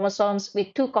 47 chromosomes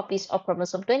with two copies of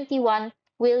chromosome 21,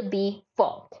 will be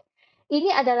formed.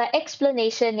 Ini adalah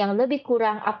explanation yang lebih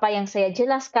kurang apa yang saya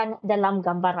jelaskan dalam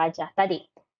gambar raja tadi.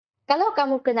 Kalau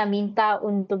kamu kena minta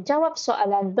untuk jawab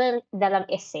soalan dalam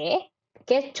esei,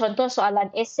 okay, contoh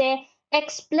soalan esei,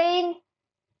 explain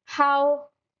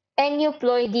how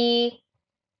aneuploidy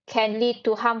can lead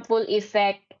to harmful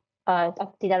effect.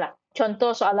 Tidaklah.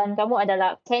 Contoh soalan kamu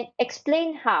adalah, can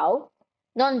explain how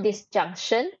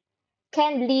non-disjunction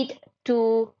can lead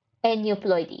to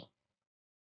aneuploidy.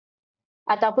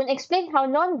 Ataupun explain how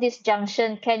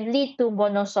non-disjunction can lead to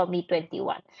monosomy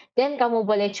 21. Then kamu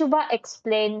boleh cuba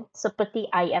explain seperti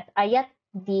ayat-ayat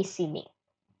di sini.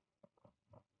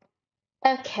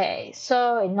 Okay,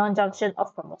 so non-junction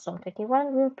of chromosome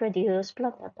 21 will produce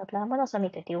blah blah blah blah monosomy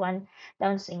 21,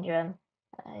 Down syndrome.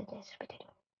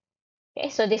 Okay,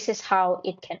 so this is how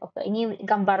it can occur. Ini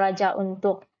gambar raja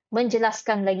untuk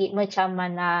menjelaskan lagi macam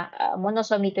mana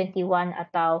monosomy 21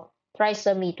 atau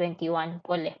trisomy 21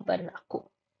 boleh berlaku.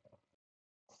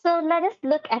 So let us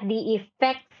look at the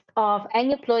effects of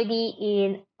aneuploidy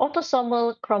in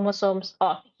autosomal chromosomes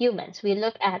of humans. We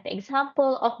look at the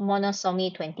example of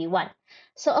monosomy 21.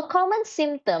 So a common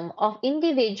symptom of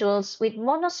individuals with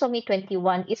monosomy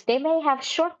 21 is they may have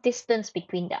short distance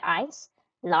between the eyes,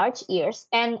 large ears,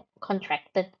 and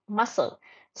contracted muscle.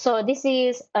 So this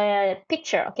is a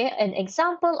picture, okay, an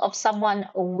example of someone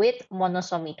with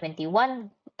monosomy 21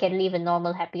 can live a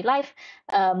normal, happy life,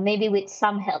 maybe with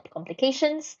some health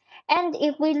complications. And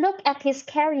if we look at his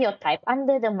karyotype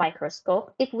under the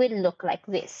microscope, it will look like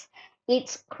this.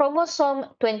 Its chromosome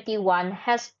 21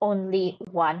 has only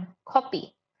one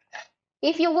copy.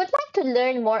 If you would like to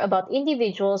learn more about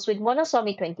individuals with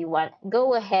monosomy 21,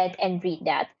 go ahead and read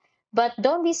that. But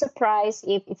don't be surprised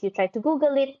if you try to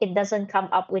Google it, it doesn't come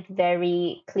up with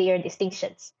very clear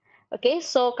distinctions. Okay,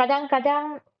 so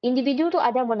kadang-kadang individu tu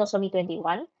ada monosomy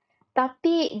 21,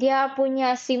 tapi dia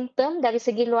punya simptom dari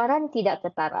segi luaran tidak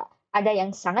ketara. Ada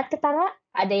yang sangat ketara,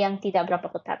 ada yang tidak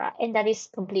berapa ketara, and that is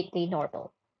completely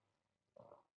normal.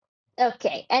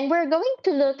 Okay, and we're going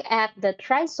to look at the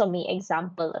trisomy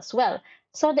example as well.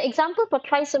 So the example for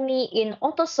trisomy in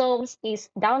autosomes is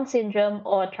Down syndrome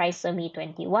or trisomy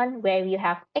 21, where you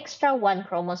have extra one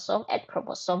chromosome at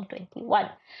chromosome 21.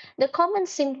 The common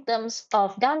symptoms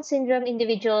of Down syndrome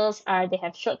individuals are they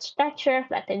have short stature,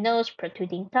 flattened nose,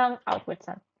 protruding tongue,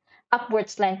 upward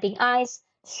slanting eyes,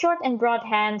 short and broad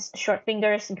hands, short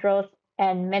fingers, growth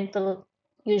and mental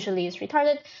usually is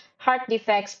retarded, heart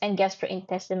defects and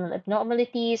gastrointestinal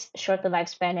abnormalities, shorter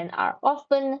lifespan, and are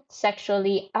often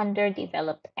sexually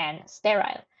underdeveloped and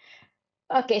sterile.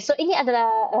 Okay, so ini adalah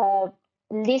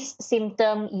list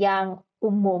symptom yang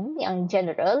umum, yang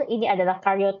general. Ini adalah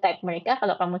karyotype mereka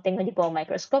kalau kamu tengok di bawah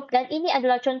mikroskop. Dan ini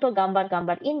adalah contoh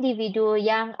gambar-gambar individu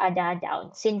yang ada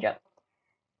Down syndrome.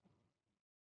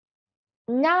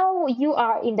 Now you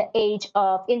are in the age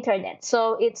of internet,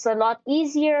 so it's a lot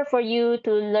easier for you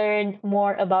to learn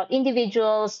more about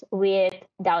individuals with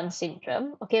Down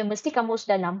syndrome. Okay, mesti kamu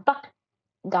sudah nampak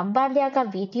gambar dia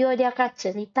kah, video dia kah,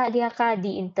 cerita dia kah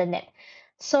di internet.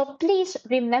 So please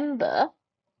remember,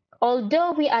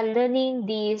 although we are learning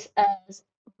these as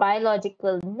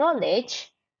biological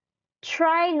knowledge,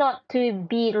 try not to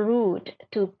be rude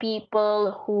to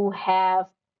people who have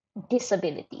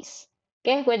disabilities.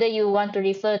 Okay, whether you want to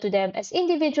refer to them as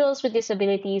individuals with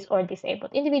disabilities or disabled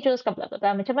individuals, blah, blah,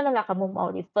 blah, macam mana lah kamu mau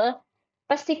refer,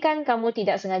 pastikan kamu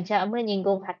tidak sengaja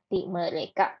menyinggung hati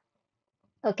mereka.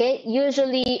 Okay,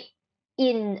 usually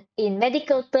in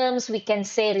medical terms we can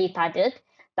say retarded,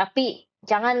 tapi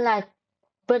janganlah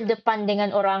berdepan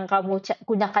dengan orang kamu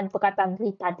gunakan perkataan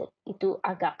retarded, itu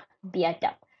agak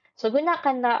biadab. So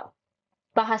gunakanlah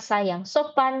bahasa yang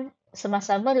sopan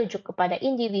semasa merujuk kepada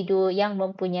individu yang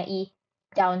mempunyai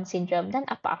Down syndrome dan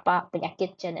apa-apa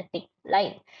penyakit genetik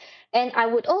lain. And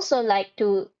I would also like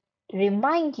to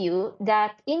remind you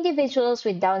that individuals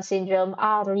with Down syndrome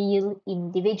are real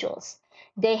individuals.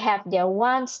 They have their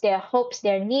wants, their hopes,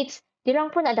 their needs.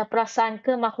 Dirang pun ada perasaan,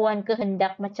 kemahuan,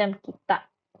 kehendak macam kita.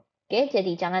 Okay,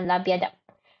 jadi janganlah biadab.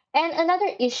 And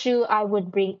another issue I would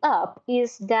bring up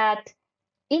is that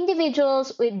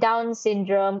individuals with Down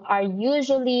syndrome are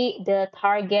usually the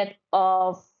target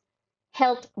of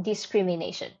health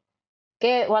discrimination.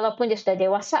 Okay, walaupun dia sudah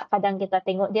dewasa, kadang kita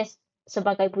tengok dia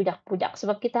sebagai budak-budak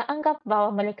sebab kita anggap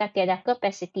bahawa mereka tiada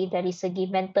capacity dari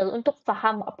segi mental untuk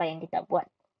faham apa yang kita buat.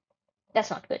 That's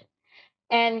not good.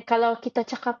 And kalau kita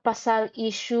cakap pasal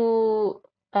isu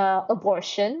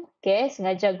abortion, okay,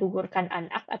 sengaja gugurkan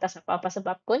anak atas apa-apa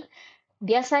sebab pun,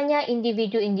 biasanya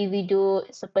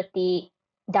individu-individu seperti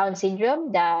Down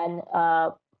syndrome dan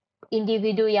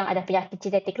individu yang ada penyakit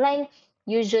genetik lain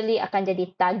usually akan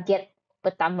jadi target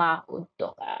pertama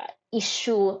untuk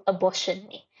isu abortion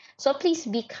ni. So please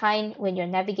be kind when you're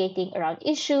navigating around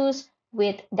issues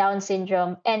with Down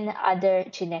syndrome and other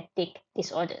genetic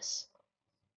disorders.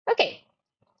 Okay,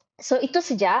 so itu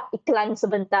saja iklan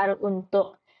sebentar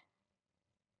untuk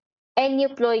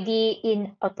Aneuploidy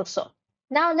in autosome.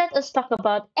 Now let us talk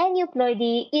about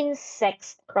aneuploidy in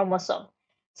sex chromosome.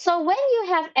 So when you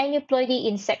have aneuploidy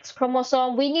in sex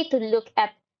chromosome, we need to look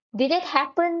at, did it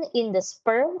happen in the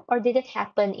sperm or did it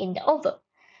happen in the ovum?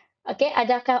 Okay,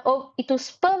 adakah itu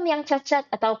sperm yang cacat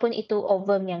ataupun itu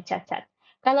ovum yang cacat?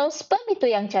 Kalau sperm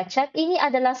itu yang cacat, ini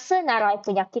adalah senarai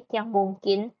penyakit yang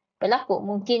mungkin berlaku.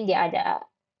 Mungkin dia ada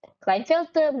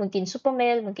Klinefelter, mungkin super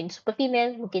male, mungkin super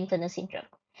female, mungkin Turner syndrome.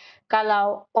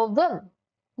 Kalau ovum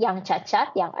yang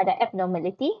cacat, yang ada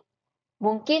abnormality,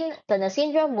 mungkin Turner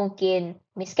syndrome, mungkin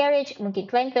miscarriage, mungkin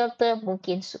Klinefelter,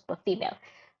 mungkin super female.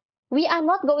 We are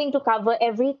not going to cover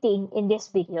everything in this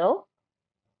video,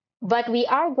 but we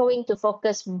are going to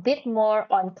focus a bit more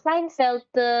on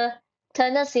Klinefelter,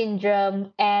 Turner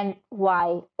syndrome, and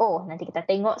why. Oh, nanti kita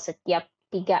tengok setiap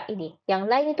tiga ini. Yang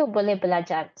lain itu boleh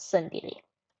belajar sendiri.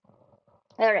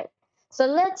 Alright. So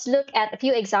let's look at a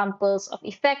few examples of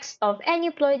effects of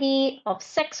aneuploidy of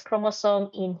sex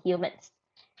chromosome in humans.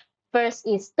 First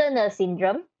is Turner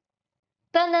syndrome.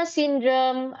 Turner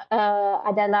syndrome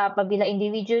adalah apabila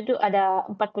individu itu ada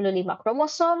 45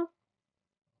 kromosom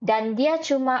dan dia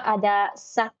cuma ada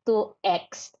satu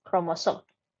X kromosom.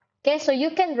 Okay, so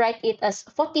you can write it as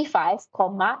 45,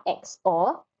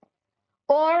 XO,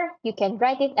 or you can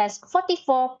write it as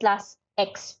 44 plus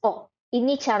XO.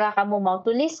 Ini cara kamu mau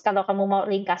tulis kalau kamu mau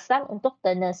ringkasan untuk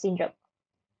Turner syndrome.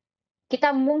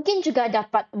 Kita mungkin juga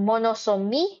dapat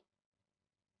monosomi,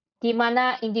 di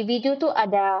mana individu tu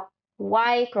ada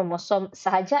Y kromosom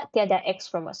sahaja, tiada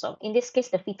X kromosom. In this case,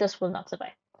 the fetus will not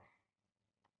survive.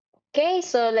 Okay,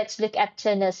 so let's look at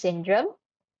Turner syndrome.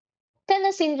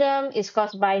 Turner syndrome is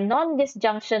caused by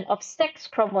non-disjunction of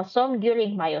sex chromosome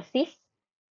during meiosis.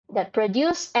 that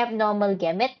produce abnormal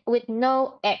gamete with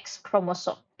no X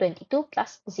chromosome, 22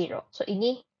 plus 0. So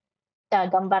ini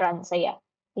gambaran saya.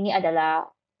 Ini adalah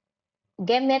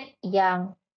gamete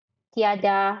yang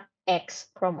tiada X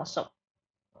chromosome.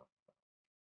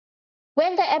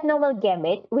 When the abnormal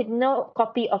gamete with no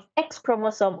copy of X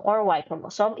chromosome or Y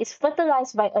chromosome is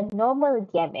fertilized by a normal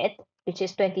gamete, which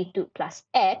is 22 plus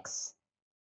X,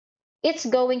 it's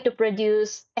going to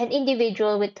produce an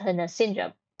individual with Turner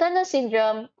syndrome. Turner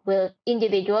syndrome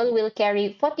individual will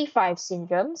carry 45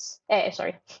 syndromes.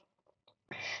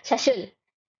 Shashul.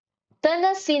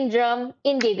 Turner syndrome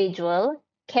individual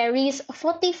carries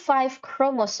 45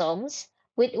 chromosomes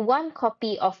with one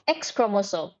copy of X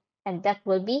chromosome, and that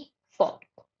will be 4.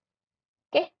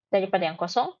 Okay, daripada yang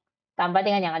kosong, tambah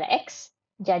dengan yang ada X,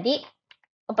 jadi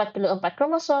 44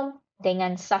 kromosom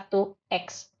dengan 1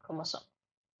 X kromosom.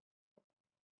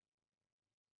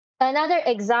 Another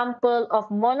example of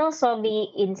monosomy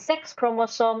in sex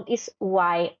chromosome is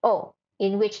YO,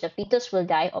 in which the fetus will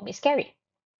die or miscarry.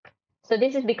 So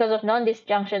this is because of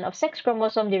non-disjunction of sex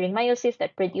chromosome during meiosis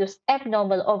that produce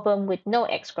abnormal ovum with no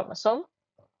X chromosome.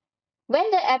 When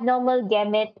the abnormal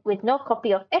gamete with no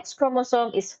copy of X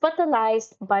chromosome is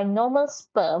fertilized by normal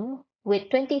sperm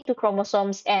with 22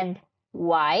 chromosomes and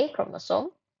Y chromosome,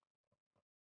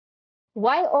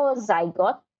 YO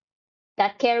zygote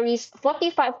that carries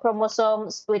 45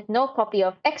 chromosomes with no copy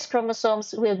of X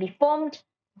chromosomes will be formed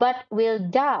but will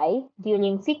die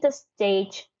during fetus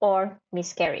stage or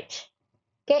miscarriage.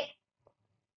 Okay,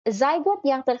 zygote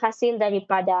yang terhasil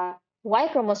daripada Y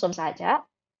chromosome saja,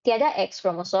 tiada X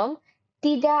chromosome,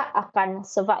 tidak akan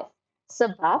survive.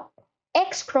 Sebab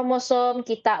X chromosome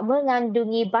kita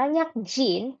mengandungi banyak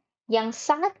gene yang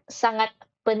sangat-sangat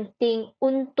penting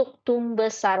untuk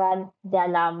tumbesaran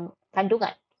dalam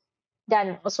kandungan.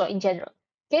 Dan also in general.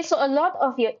 Okay, so a lot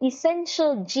of your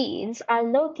essential genes are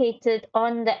located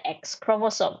on the X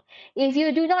chromosome. If you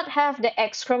do not have the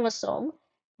X chromosome,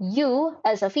 you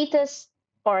as a fetus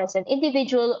or as an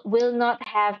individual will not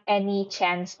have any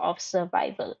chance of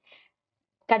survival.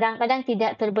 Kadang-kadang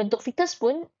tidak terbentuk fetus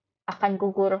pun akan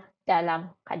gugur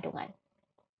dalam kandungan.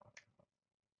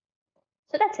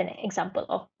 So that's an example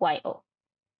of YO.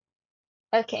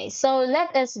 Okay, so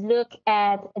let us look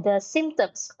at the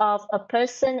symptoms of a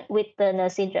person with Turner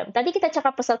syndrome. Tadi kita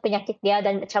cakap pasal penyakit dia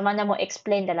dan macam mana mau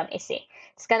explain dalam essay.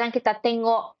 Sekarang kita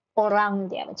tengok orang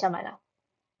dia macam mana.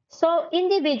 So,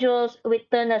 individuals with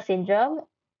Turner syndrome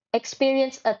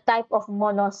experience a type of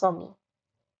monosomy.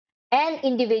 And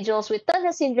individuals with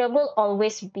Turner syndrome will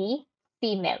always be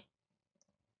female.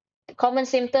 The common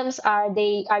symptoms are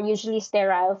they are usually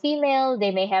sterile female,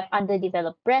 they may have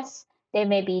underdeveloped breasts, they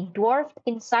may be dwarfed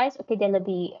in size, okay, they'll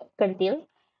be kerdil.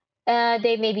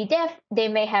 They may be deaf,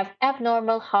 they may have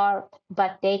abnormal heart,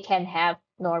 but they can have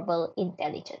normal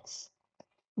intelligence.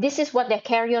 This is what their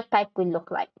karyotype will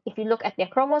look like. If you look at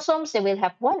their chromosomes, they will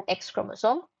have one X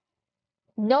chromosome,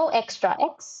 no extra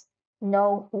X,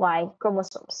 no Y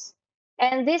chromosomes.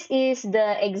 And this is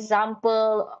the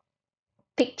example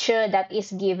picture that is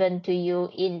given to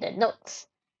you in the notes.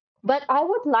 But I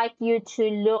would like you to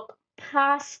look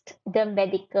past the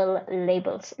medical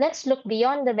labels. Let's look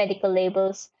beyond the medical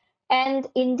labels. And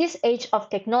in this age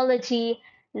of technology,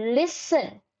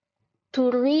 listen to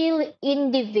real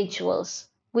individuals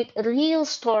with real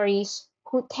stories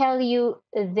who tell you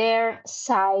their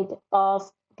side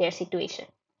of their situation.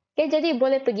 Okay, jadi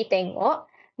boleh pergi tengok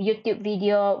YouTube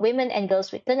video Women and Girls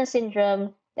with Turner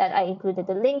Syndrome that I included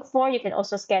the link for. You can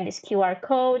also scan this QR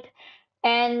code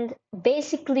and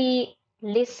basically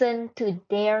listen to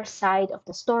their side of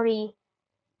the story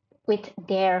with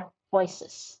their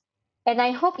voices. And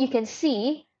I hope you can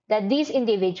see that these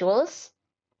individuals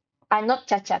are not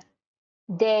cacat.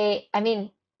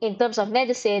 In terms of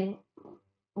medicine,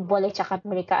 boleh cakap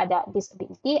mereka ada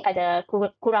disability, ada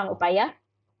kurang upaya,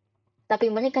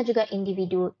 tapi mereka juga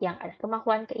individu yang ada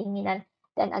kemahuan, keinginan,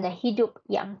 dan ada hidup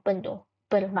yang penuh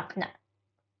bermakna.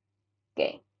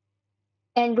 Okay.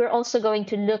 And we're also going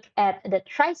to look at the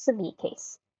trisomy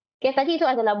case. Okay, tadi itu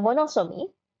adalah monosomy.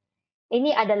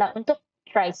 Ini adalah untuk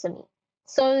trisomy.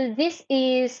 So this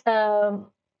is,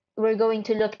 we're going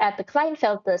to look at the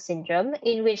Klinefelter syndrome,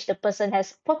 in which the person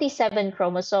has 47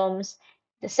 chromosomes.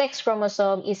 The sex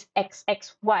chromosome is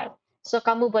XXY. So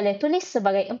kamu boleh tulis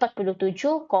sebagai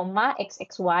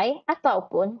 47,XXY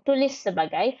ataupun tulis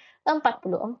sebagai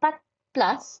 44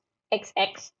 plus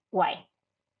XXY.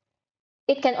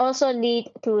 It can also lead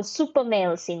to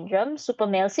supermale syndrome.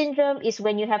 Supermale syndrome is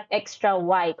when you have extra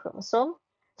Y chromosome.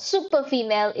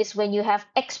 Superfemale is when you have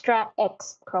extra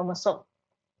X chromosome.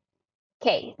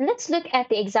 Okay, let's look at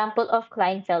the example of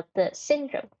Klinefelter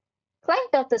syndrome.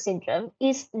 Klinefelter syndrome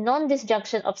is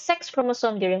non-disjunction of sex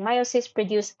chromosome during meiosis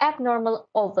produce abnormal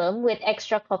ovum with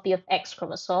extra copy of X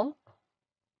chromosome,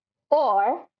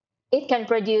 or it can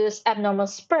produce abnormal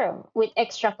sperm with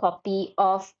extra copy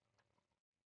of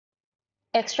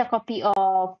X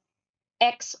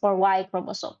or Y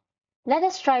chromosome. Let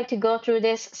us try to go through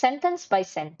this sentence by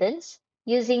sentence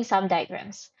using some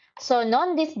diagrams. So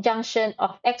non-disjunction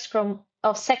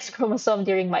of sex chromosome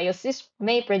during meiosis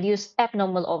may produce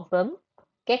abnormal ovum.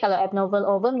 Okay, kalau abnormal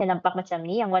ovum, yan nampak macam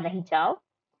ni, yang warna hijau.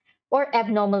 Or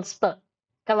abnormal sperm.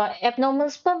 Kalau abnormal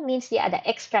sperm means dia ada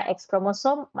extra X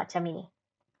chromosome macam ini.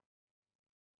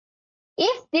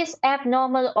 If this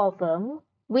abnormal ovum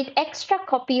with extra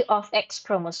copy of X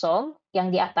chromosome, yang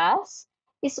di atas,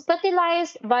 is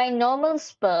fertilized by normal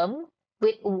sperm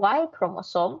with Y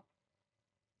chromosome,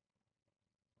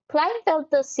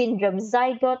 Klinefelter syndrome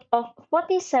zygote of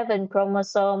 47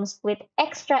 chromosomes with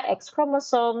extra X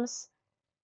chromosomes,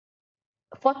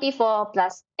 44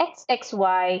 plus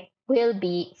XXY, will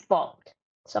be formed.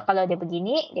 So kalau dia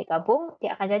begini, dia gabung,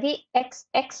 dia akan jadi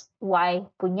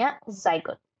XXY punya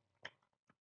zygote.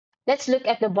 Let's look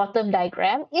at the bottom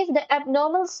diagram. If the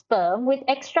abnormal sperm with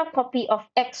extra copy of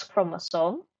X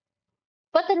chromosome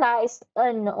fertilized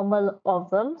a normal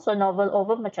ovum, so normal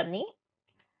ovum macam ni,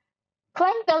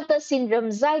 Klinefelter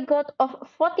syndrome zygote of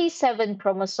 47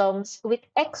 chromosomes with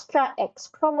extra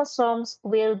X chromosomes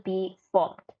will be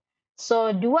formed.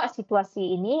 So, dua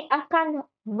situasi ini akan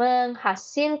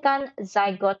menghasilkan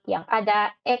zygote yang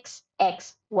ada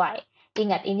XXY.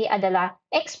 Ingat, ini adalah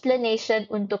explanation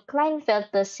untuk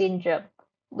Klinefelter syndrome,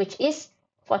 which is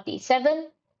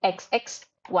 47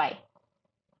 XXY.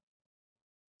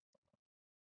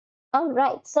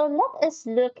 Alright, so let us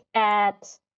look at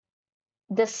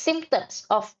the symptoms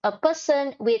of a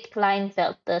person with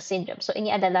Klinefelter syndrome. So,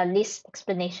 ini adalah list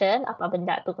explanation apa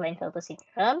benda itu Klinefelter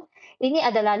syndrome. Ini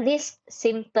adalah list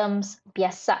symptoms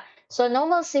biasa. So,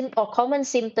 normal or common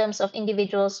symptoms of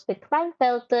individuals with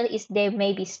Klinefelter is they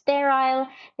may be sterile,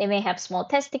 they may have small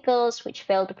testicles which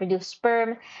fail to produce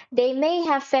sperm, they may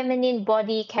have feminine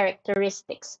body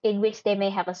characteristics in which they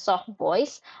may have a soft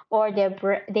voice, or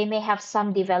they may have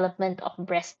some development of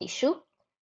breast tissue.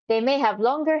 They may have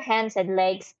longer hands and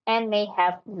legs and may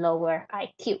have lower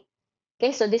IQ.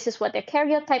 Okay, so this is what the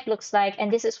karyotype looks like, and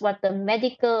this is what the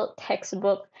medical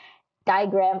textbook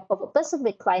diagram of a person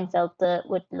with Klinefelter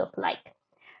would look like.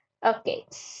 Okay,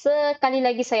 sekali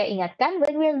lagi saya ingatkan,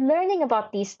 when we're learning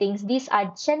about these things, these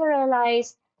are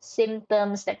generalized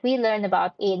symptoms that we learn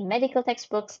about in medical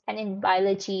textbooks and in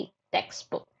biology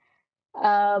textbook.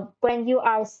 When you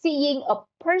are seeing a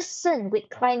person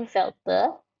with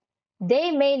Klinefelter,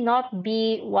 they may not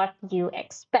be what you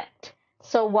expect.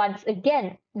 So once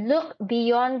again, look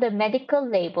beyond the medical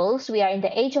labels. We are in the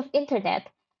age of internet.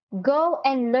 Go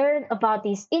and learn about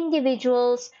these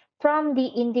individuals from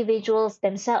the individuals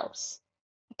themselves.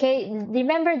 Okay,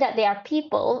 remember that they are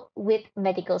people with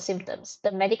medical symptoms.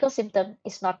 The medical symptom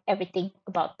is not everything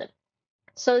about them.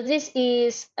 So this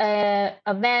is a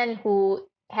man who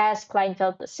has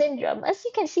Klinefelter syndrome. As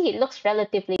you can see, it looks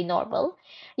relatively normal.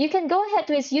 You can go ahead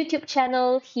to his YouTube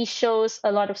channel. He shows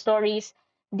a lot of stories.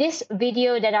 This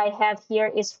video that I have here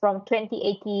is from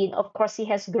 2018. Of course, he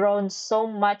has grown so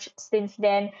much since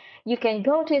then. You can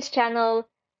go to his channel,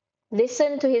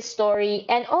 listen to his story,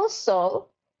 and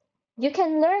also you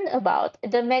can learn about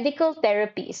the medical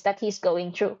therapies that he's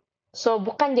going through. So,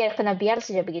 bukan dia kena biar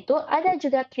saja begitu, ada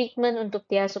juga treatment untuk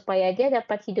dia supaya dia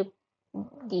dapat hidup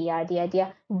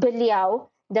beliau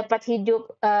dapat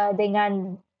hidup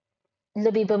dengan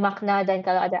lebih bermakna, dan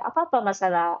kalau ada apa-apa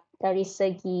masalah dari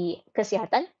segi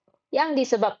kesihatan yang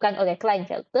disebabkan oleh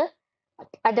Klinefelter,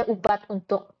 ada ubat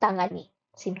untuk tangani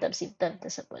simptom-simptom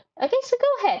tersebut. Okay, so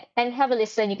go ahead and have a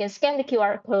listen. You can scan the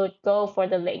QR code, go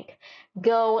for the link,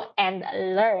 go and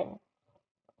learn.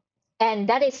 And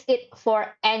that is it for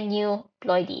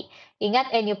Aneuploidy.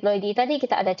 Ingat, Aneuploidy, tadi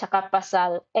kita ada cakap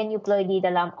pasal Aneuploidy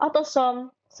dalam autosom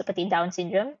seperti Down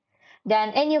syndrome, dan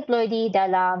Aneuploidy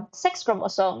dalam sex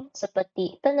chromosome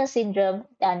seperti Turner syndrome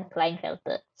dan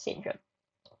Klinefelter syndrome.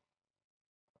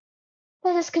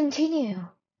 Let us continue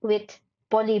with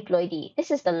Polyploidy.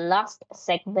 This is the last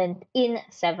segment in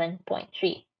 7.3.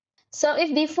 So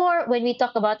if before, when we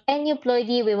talk about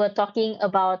Aneuploidy, we were talking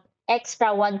about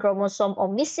extra one chromosome or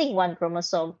missing one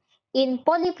chromosome. In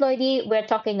Polyploidy, we're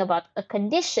talking about a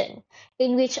condition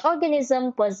in which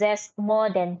organism possess more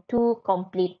than 2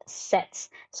 complete sets.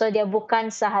 So dia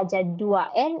bukan sahaja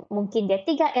 2N, mungkin dia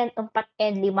 3N,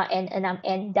 4N, 5N,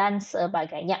 6N, dan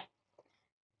sebagainya.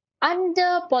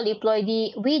 Under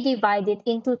Polyploidy, we divide it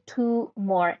into 2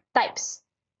 more types.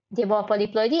 Di bawah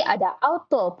polyploidy ada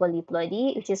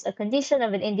autopolyploidy, which is a condition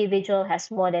of an individual has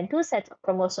more than 2 sets of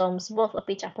chromosomes, both of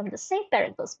which are from the same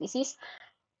parental species.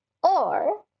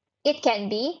 Or it can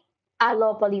be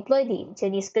allopolyploidy.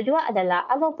 Jenis kedua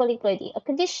adalah allopolyploidy, a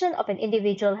condition of an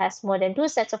individual has more than 2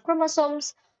 sets of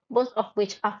chromosomes, both of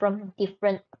which are from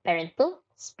different parental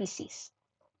species.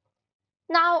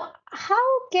 Now, how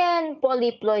can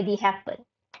polyploidy happen?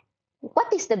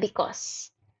 What is the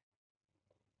because?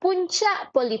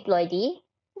 Puncak polyploidy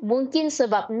mungkin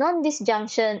sebab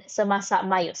non-disjunction semasa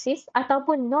meiosis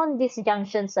ataupun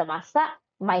non-disjunction semasa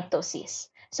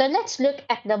mitosis. So let's look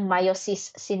at the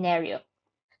meiosis scenario.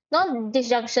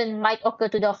 Non-disjunction might occur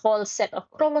to the whole set of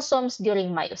chromosomes during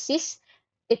meiosis.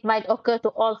 It might occur to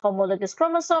all homologous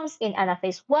chromosomes in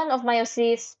anaphase 1 of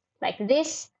meiosis, like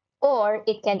this, or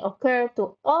it can occur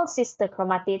to all sister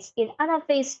chromatids in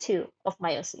anaphase 2 of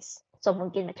meiosis. So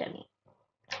mungkin macam ni.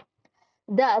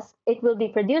 Thus, it will be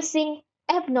producing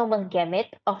abnormal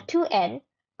gamete of 2N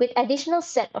with additional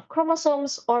set of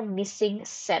chromosomes or missing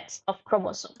sets of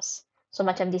chromosomes. So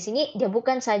macam di sini, dia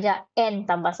bukan saja N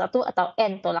tambah 1 atau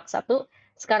N tolak 1.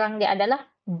 Sekarang dia adalah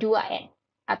 2N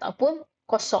ataupun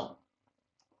kosong.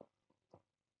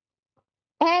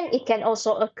 And it can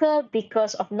also occur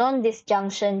because of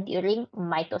non-disjunction during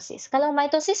mitosis. Kalau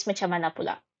mitosis, macam mana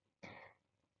pula?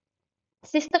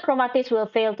 Sister chromatids will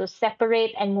fail to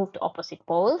separate and move to opposite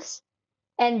poles,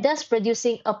 and thus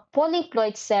producing a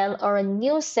polyploid cell or a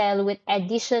new cell with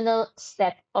additional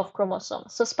set of chromosomes.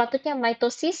 So sepatutnya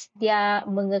mitosis dia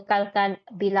mengekalkan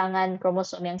bilangan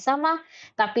kromosom yang sama,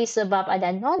 tapi sebab ada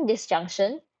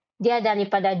non-disjunction, dia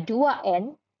daripada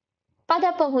 2N,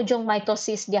 pada penghujung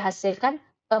mitosis dia hasilkan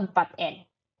 4N.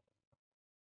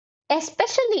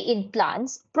 Especially in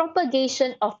plants,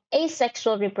 propagation of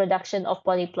asexual reproduction of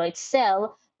polyploid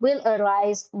cell will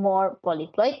arise more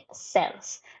polyploid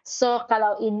cells. So,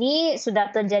 kalau ini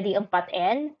sudah terjadi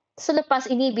 4N,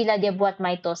 selepas ini bila dia buat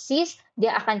mitosis,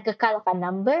 dia akan kekalkan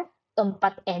number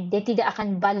 4N. Dia tidak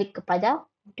akan balik kepada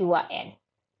 2N.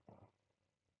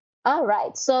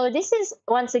 Alright, so this is,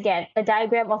 once again, a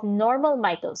diagram of normal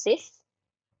mitosis.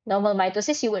 Normal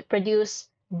mitosis, you would produce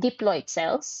diploid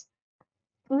cells.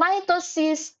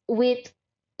 Mitosis with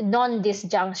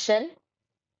non-disjunction.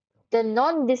 The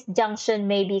non-disjunction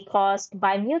may be caused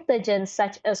by mutagens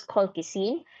such as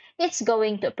colchicine. It's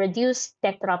going to produce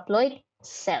tetraploid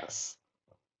cells.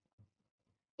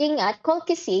 Ingat,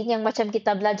 colchicine yang macam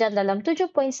kita belajar dalam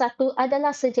 7.1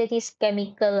 adalah sejenis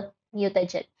chemical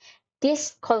mutagen.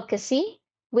 This colchicine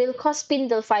will cause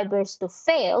spindle fibers to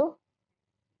fail,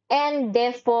 and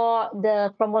therefore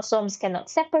the chromosomes cannot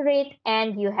separate,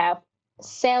 and you have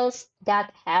cells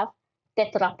that have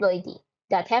tetraploidy,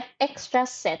 that have extra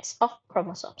sets of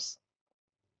chromosomes.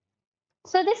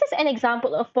 So this is an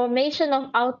example of formation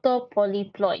of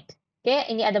autopolyploid. Okay,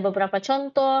 ini ada beberapa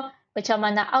contoh macam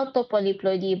mana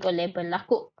autopolyploidy boleh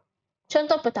berlaku.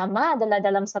 Contoh pertama adalah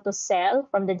dalam satu cell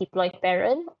from the diploid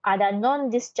parent, ada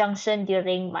non-disjunction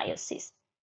during meiosis.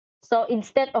 So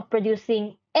instead of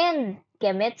producing N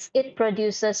gametes, it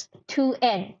produces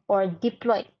 2N or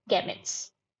diploid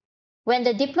gametes. When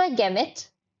the diploid gamete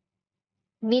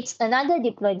meets another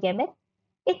diploid gamete,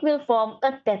 it will form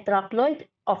a tetraploid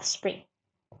offspring,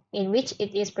 in which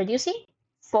it is producing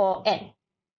 4N.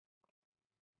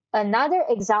 Another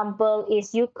example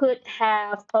is you could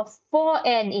have a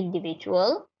 4N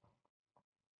individual.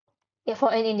 A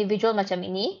 4N individual macam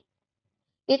ini.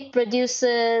 It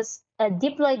produces a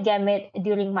diploid gamete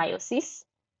during meiosis.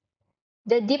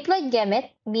 The diploid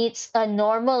gamete meets a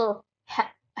normal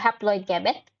haploid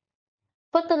gamete,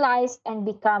 fertilize and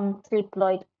become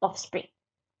triploid offspring.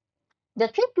 The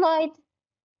triploid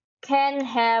can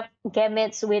have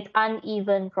gametes with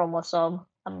uneven chromosome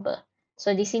number.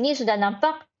 So di sini sudah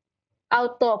nampak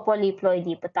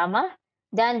autopolyploidy pertama,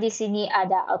 dan di sini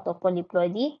ada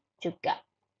autopolyploidy juga.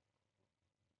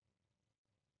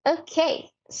 Okay,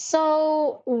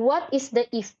 so what is the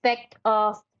effect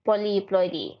of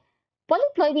polyploidy?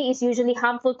 Polyploidy is usually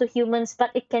harmful to humans,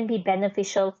 but it can be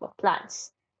beneficial for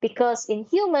plants. Because in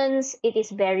humans, it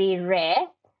is very rare,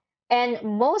 and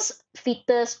most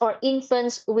fetus or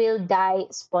infants will die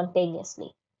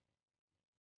spontaneously.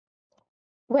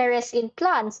 Whereas in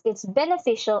plants, it's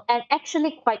beneficial and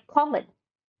actually quite common.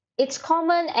 It's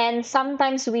common and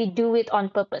sometimes we do it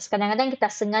on purpose. Kadang-kadang kita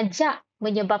sengaja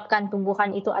menyebabkan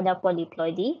tumbuhan itu ada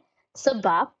polyploidy,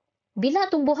 sebab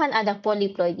bila tumbuhan ada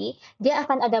polyploidy, dia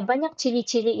akan ada banyak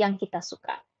ciri-ciri yang kita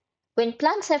suka. When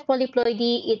plants have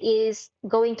polyploidy, it is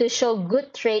going to show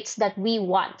good traits that we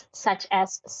want, such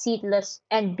as seedless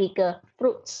and bigger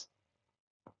fruits.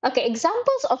 Okay,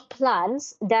 examples of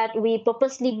plants that we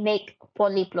purposely make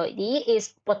polyploidy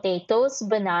is potatoes,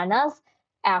 bananas,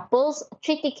 apples,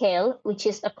 triticale, which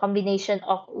is a combination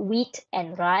of wheat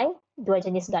and rye, dua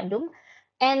jenis gandum,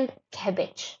 and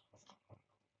cabbage.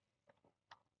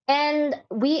 And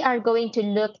we are going to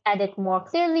look at it more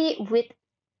clearly with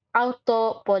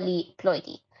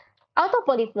autopolyploidy.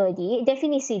 Autopolyploidy,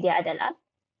 definisi dia adalah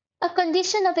a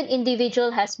condition of an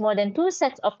individual has more than two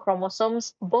sets of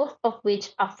chromosomes, both of which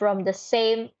are from the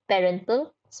same parental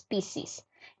species.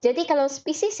 Jadi kalau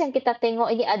spesies yang kita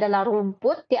tengok ini adalah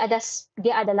rumput, dia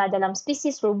adalah dalam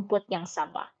spesies rumput yang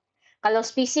sama. Kalau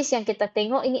spesies yang kita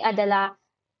tengok ini adalah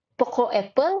pokok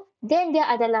apple, then dia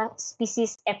adalah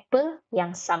spesies apple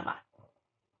yang sama.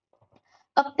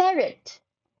 A parent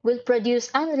will produce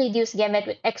unreduced gamete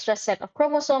with extra set of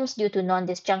chromosomes due to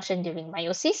non-disjunction during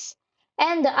meiosis.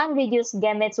 And the unreduced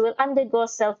gametes will undergo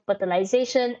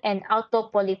self-fertilization and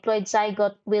autopolyploid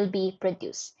zygote will be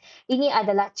produced. Ini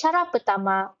adalah cara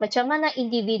pertama macam mana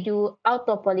individu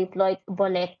autopolyploid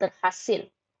boleh terhasil.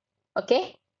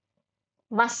 Okay?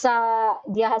 Masa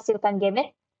dia hasilkan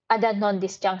gamete, ada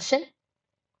non-disjunction.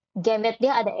 Gamete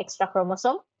dia ada extra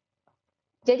chromosome.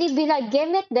 Jadi bila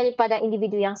gamete daripada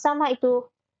individu yang sama itu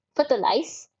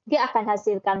fertilize, dia akan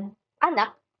hasilkan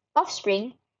anak,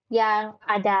 offspring, yang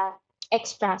ada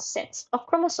extra sets of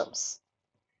chromosomes.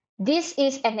 This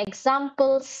is an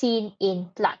example seen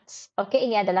in plants. Okay,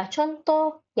 ini adalah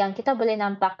contoh yang kita boleh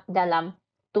nampak dalam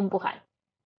tumbuhan.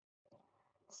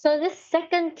 So the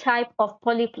second type of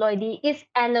polyploidy is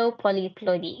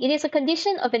allopolyploidy. It is a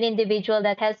condition of an individual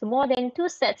that has more than two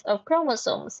sets of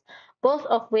chromosomes, both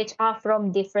of which are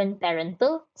from different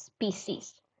parental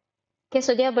species. Okay,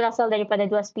 so dia berasal daripada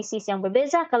dua spesies yang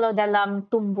berbeza. Kalau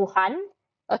dalam tumbuhan,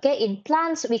 okay, in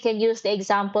plants, we can use the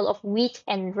example of wheat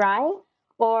and rye,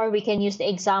 or we can use the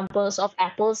examples of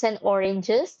apples and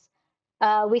oranges.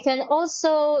 We can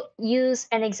also use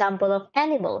an example of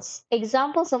animals.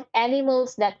 Examples of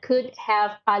animals that could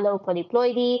have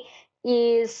allopolyploidy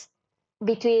is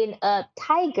between a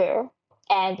tiger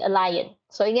and a lion.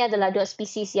 So ini adalah dua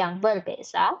spesies yang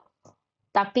berbeza,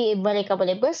 tapi mereka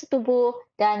boleh bersetubuh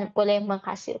dan boleh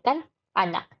menghasilkan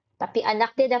anak. Tapi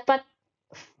anak dia dapat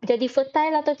jadi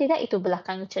fertile atau tidak, itu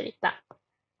belakang cerita.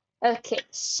 Okay,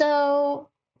 so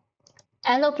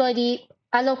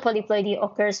allopolyploidy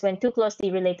occurs when two closely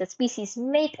related species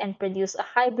mate and produce a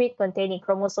hybrid containing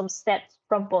chromosome sets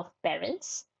from both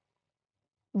parents.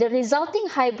 The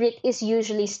resulting hybrid is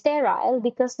usually sterile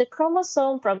because the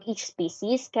chromosome from each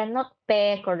species cannot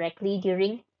pair correctly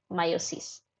during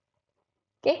meiosis.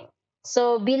 Okay,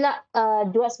 so bila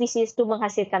dua spesies itu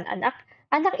menghasilkan anak,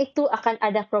 anak itu akan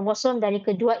ada kromosom dari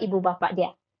kedua ibu bapa dia.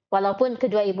 Walaupun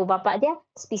kedua ibu bapa dia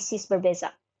spesies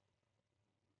berbeza.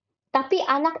 Tapi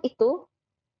anak itu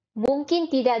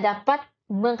mungkin tidak dapat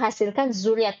menghasilkan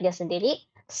zuriat dia sendiri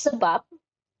sebab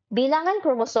bilangan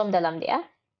kromosom dalam dia,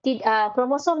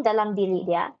 kromosom dalam diri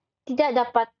dia tidak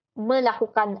dapat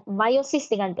melakukan meiosis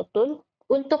dengan betul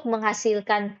untuk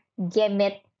menghasilkan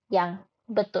gamet yang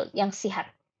betul, yang sihat.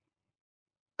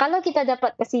 Kalau kita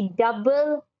dapat kasih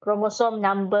double chromosome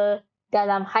number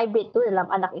dalam hybrid tu, dalam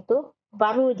anak itu,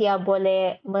 baru dia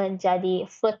boleh menjadi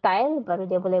fertile, baru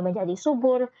dia boleh menjadi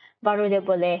subur, baru dia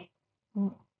boleh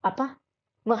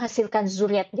menghasilkan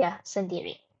zuriat dia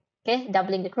sendiri. Okay,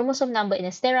 doubling the chromosome number in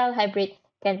a sterile hybrid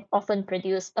can often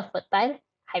produce a fertile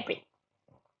hybrid.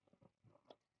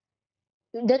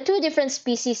 The two different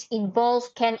species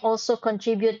involved can also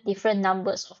contribute different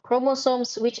numbers of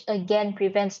chromosomes, which again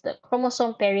prevents the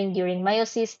chromosome pairing during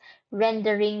meiosis,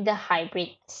 rendering the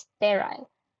hybrid sterile.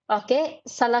 Okay,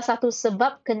 salah satu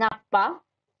sebab kenapa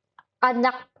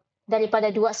anak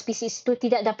daripada dua spesies itu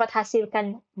tidak dapat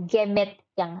hasilkan gamet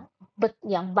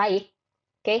yang baik,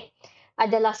 okay,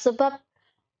 adalah sebab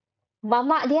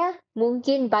mama dia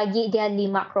mungkin bagi dia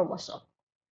 5 kromosom.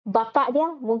 Bapa dia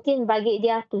mungkin bagi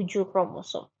dia 7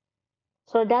 kromosom.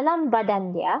 So dalam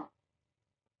badan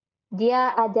dia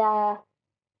ada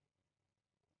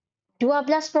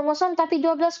 12 kromosom, tapi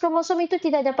 12 kromosom itu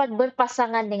tidak dapat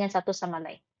berpasangan dengan satu sama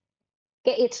lain.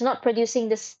 Okay, it's not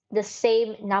producing the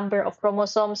same number of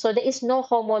chromosomes, so there is no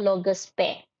homologous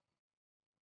pair.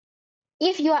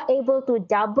 If you are able to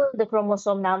double the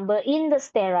chromosome number in the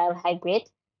sterile hybrid,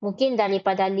 mungkin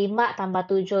daripada 5 tambah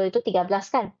 7 itu 13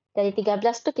 kan? Dari 13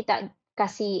 tu kita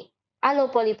kasih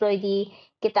allopolyploidy,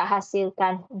 kita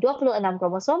hasilkan 26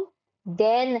 kromosom,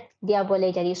 then dia boleh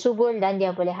jadi subur dan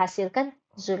dia boleh hasilkan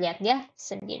zuriat dia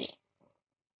sendiri.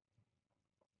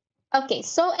 Okay,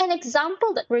 so an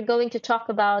example that we're going to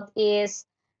talk about is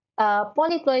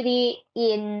polyploidy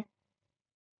in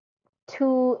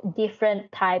two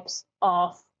different types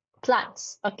of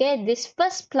plants. Okay, this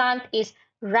first plant is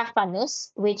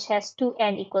Raphanus, which has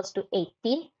 2n equals to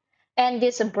 18, and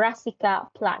this Brassica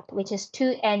plant, which is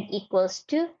 2n equals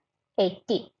to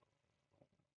 18.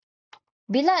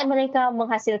 Bila mereka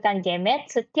menghasilkan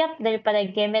gamet, setiap daripada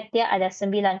gamet dia ada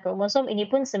 9 kromosom, ini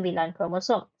pun 9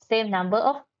 kromosom, same number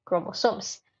of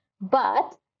chromosomes.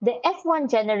 But the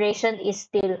F1 generation is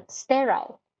still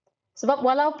sterile. Sebab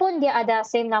walaupun dia ada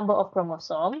same number of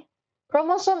kromosom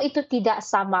itu tidak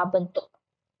sama bentuk.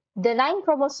 The 9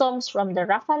 chromosomes from the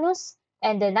Raphanus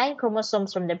and the 9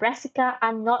 chromosomes from the Brassica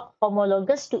are not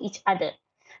homologous to each other.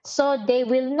 So they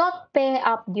will not pair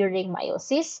up during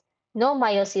meiosis. No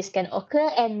meiosis can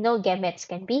occur and no gametes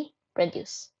can be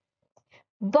produced.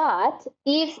 But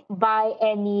if by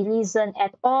any reason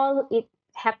at all it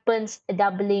happens a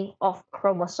doubling of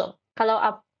chromosome, kalau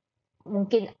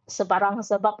mungkin sebarang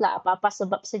sebab lah, apa-apa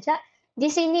sebab saja, di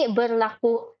sini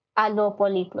berlaku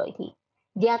allopolyploidy.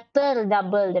 Dia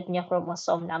terdouble dia punya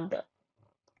chromosome number.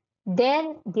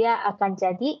 Then dia akan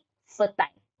jadi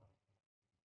fertile.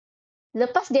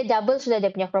 Lepas dia double sudah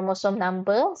dia punya chromosome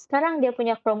number, sekarang dia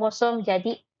punya chromosome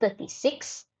jadi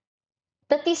 36.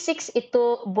 36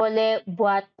 itu boleh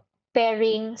buat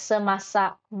pairing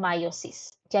semasa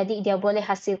meiosis. Jadi dia boleh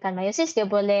hasilkan meiosis, dia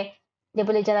boleh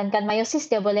jalankan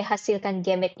meiosis, dia boleh hasilkan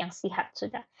gamet yang sihat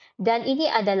sudah. Dan ini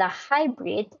adalah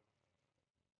hybrid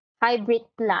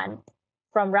plant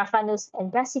from Raphanus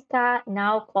and Brassica,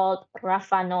 now called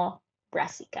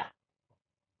Raphanobrassica.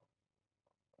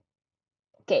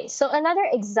 Okay, so another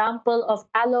example of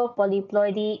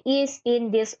allopolyploidy is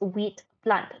in this wheat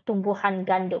plant, tumbuhan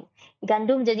gandum.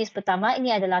 Gandum jenis pertama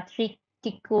ini adalah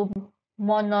Triticum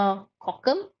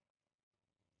monococcum.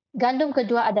 Gandum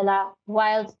kedua adalah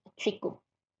wild trichum.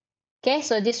 Okay,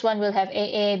 so this one will have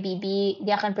AA, BB.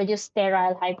 Dia akan produce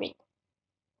sterile hybrid.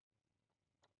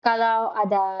 Kalau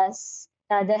ada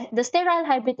the sterile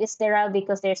hybrid is sterile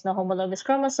because there's no homologous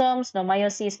chromosomes, no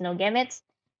meiosis, no gametes.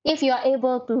 If you are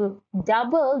able to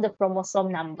double the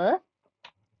chromosome number,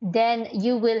 then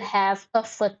you will have a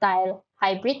fertile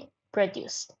hybrid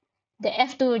produced. The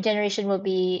F2 generation will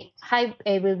be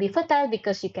fertile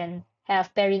because you can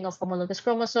have pairing of homologous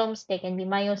chromosomes, there can be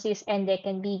meiosis, and there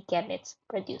can be gametes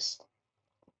produced.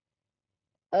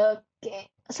 Okay,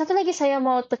 satu lagi saya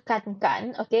mau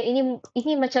tekankan, okay,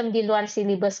 ini macam di luar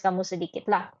silibus kamu sedikit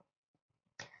lah.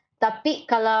 Tapi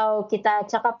kalau kita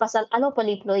cakap pasal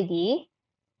allopolyploidy,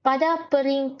 pada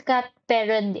peringkat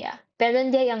parent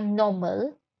dia yang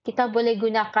normal, kita boleh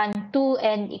gunakan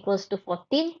 2n equals to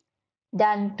 14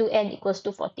 dan 2n equals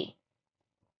to 14.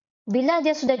 Bila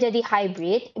dia sudah jadi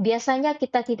hybrid, biasanya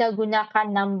kita tidak gunakan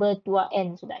number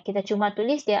 2n sudah. Kita cuma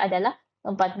tulis dia adalah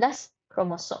 14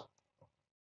 kromosom.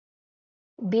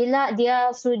 Bila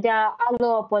dia sudah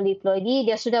allopolyploidy,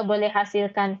 dia sudah boleh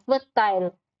hasilkan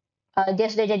fertile, dia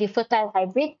sudah jadi fertile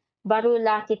hybrid,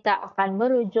 barulah kita akan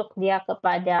merujuk dia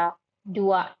kepada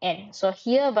 2n. So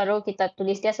here baru kita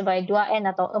tulis dia sebagai 2n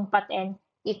atau 4n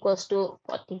equals to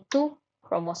 42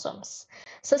 chromosomes.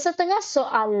 Sesetengah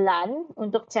soalan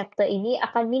untuk chapter ini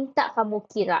akan minta kamu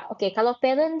kira. Okay, kalau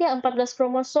parent dia 14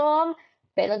 kromosom,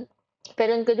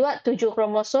 parent kedua 7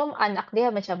 kromosom, anak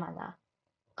dia macam mana?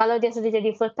 Kalau dia sudah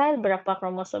jadi fertile, berapa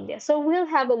kromosom dia? So we'll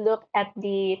have a look at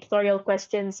the tutorial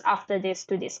questions after this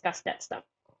to discuss that stuff.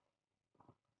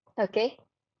 Okay.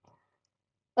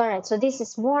 Alright, so this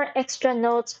is more extra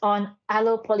notes on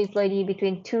allopolyploidy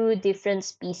between two different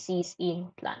species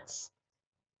in plants.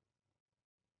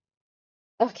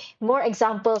 Okay, more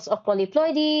examples of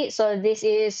polyploidy. So this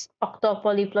is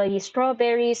Autopolyploidy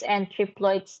strawberries and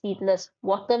triploid seedless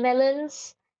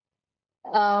watermelons.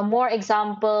 More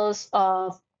examples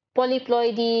of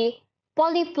polyploidy,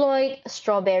 polyploid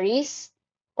strawberries,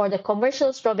 or the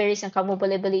commercial strawberries yang kamu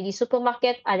boleh beli di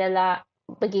supermarket adalah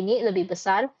begini, lebih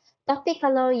besar. Tapi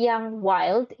kalau yang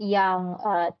wild, yang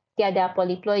tiada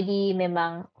polyploidy,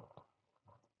 memang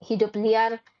hidup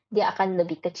liar, dia akan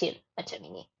lebih kecil macam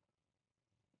ini.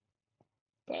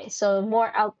 Okay, so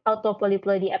more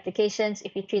autopolyploidy applications.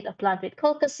 If you treat a plant with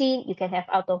colchicine, you can have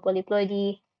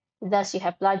autopolyploidy. Thus, you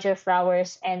have larger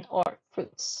flowers and or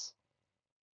fruits.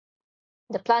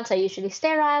 The plants are usually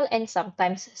sterile and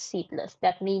sometimes seedless.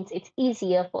 That means it's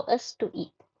easier for us to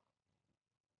eat.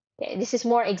 Okay, this is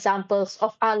more examples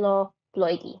of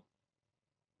allopolyploidy.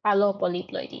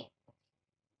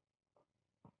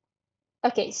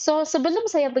 Okay, so sebelum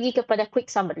saya pergi kepada quick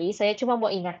summary, saya cuma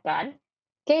mau ingatkan,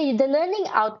 okay, the learning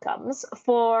outcomes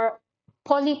for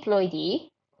polyploidy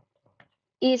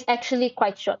is actually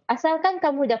quite short. Asalkan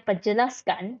kamu dapat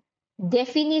jelaskan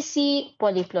definisi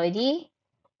polyploidy,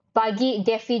 bagi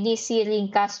definisi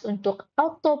ringkas untuk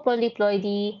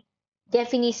autopolyploidy,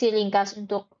 definisi ringkas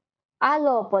untuk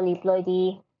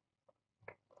Allopolyploidy.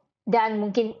 Dan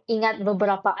mungkin ingat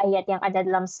beberapa ayat yang ada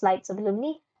dalam slide sebelum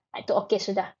ni. Itu okey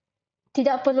sudah.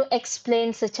 Tidak perlu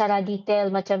explain secara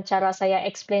detail macam cara saya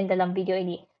explain dalam video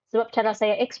ini. Sebab cara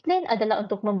saya explain adalah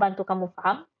untuk membantu kamu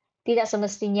faham, tidak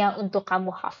semestinya untuk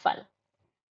kamu hafal.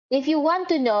 If you want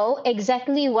to know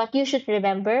exactly what you should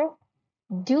remember,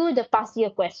 do the past year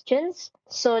questions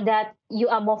so that you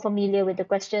are more familiar with the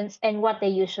questions and what they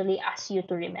usually ask you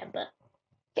to remember.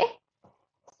 Okay?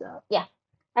 So, yeah.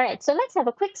 All right, so let's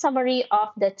have a quick summary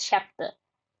of the chapter.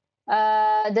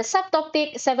 The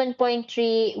subtopic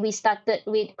 7.3, we started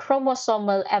with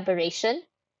chromosomal aberration.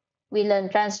 We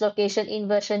learned translocation,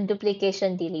 inversion,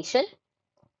 duplication, deletion.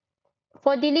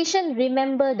 For deletion,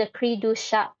 remember the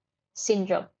Cri-du-Chat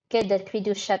syndrome, okay, the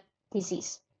Cri-du-Chat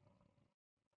disease.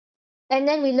 And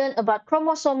then we learned about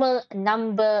chromosomal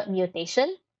number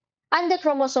mutation. Under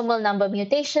chromosomal number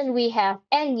mutation, we have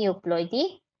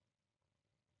Aneuploidy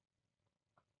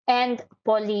and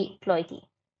Polyploidy.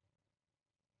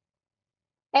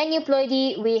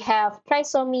 Aneuploidy, we have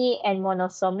trisomy and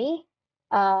monosomy.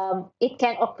 It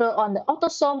can occur on the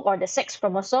autosome or the sex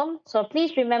chromosome. So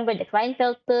please remember the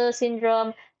Klinefelter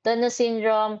syndrome, Turner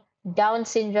syndrome, Down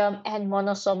syndrome, and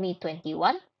monosomy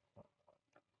 21.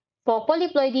 For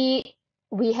polyploidy,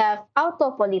 we have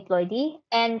autopolyploidy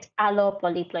and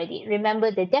allopolyploidy.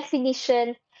 Remember the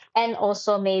definition and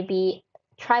also maybe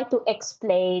try to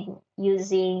explain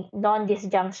using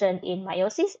non-disjunction in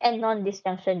meiosis and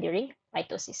non-disjunction during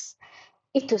mitosis.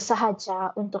 Itu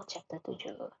sahaja untuk chapter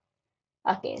 7.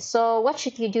 Okay, so what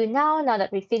should you do now that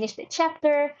we finished the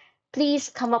chapter? Please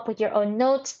come up with your own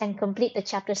notes and complete the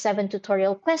chapter 7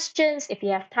 tutorial questions. If you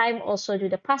have time, also do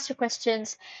the past year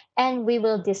questions, and we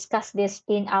will discuss this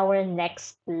in our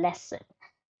next lesson.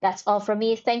 That's all from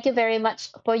me. Thank you very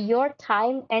much for your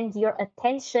time and your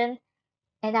attention,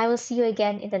 and I will see you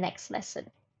again in the next lesson.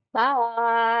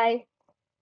 Bye!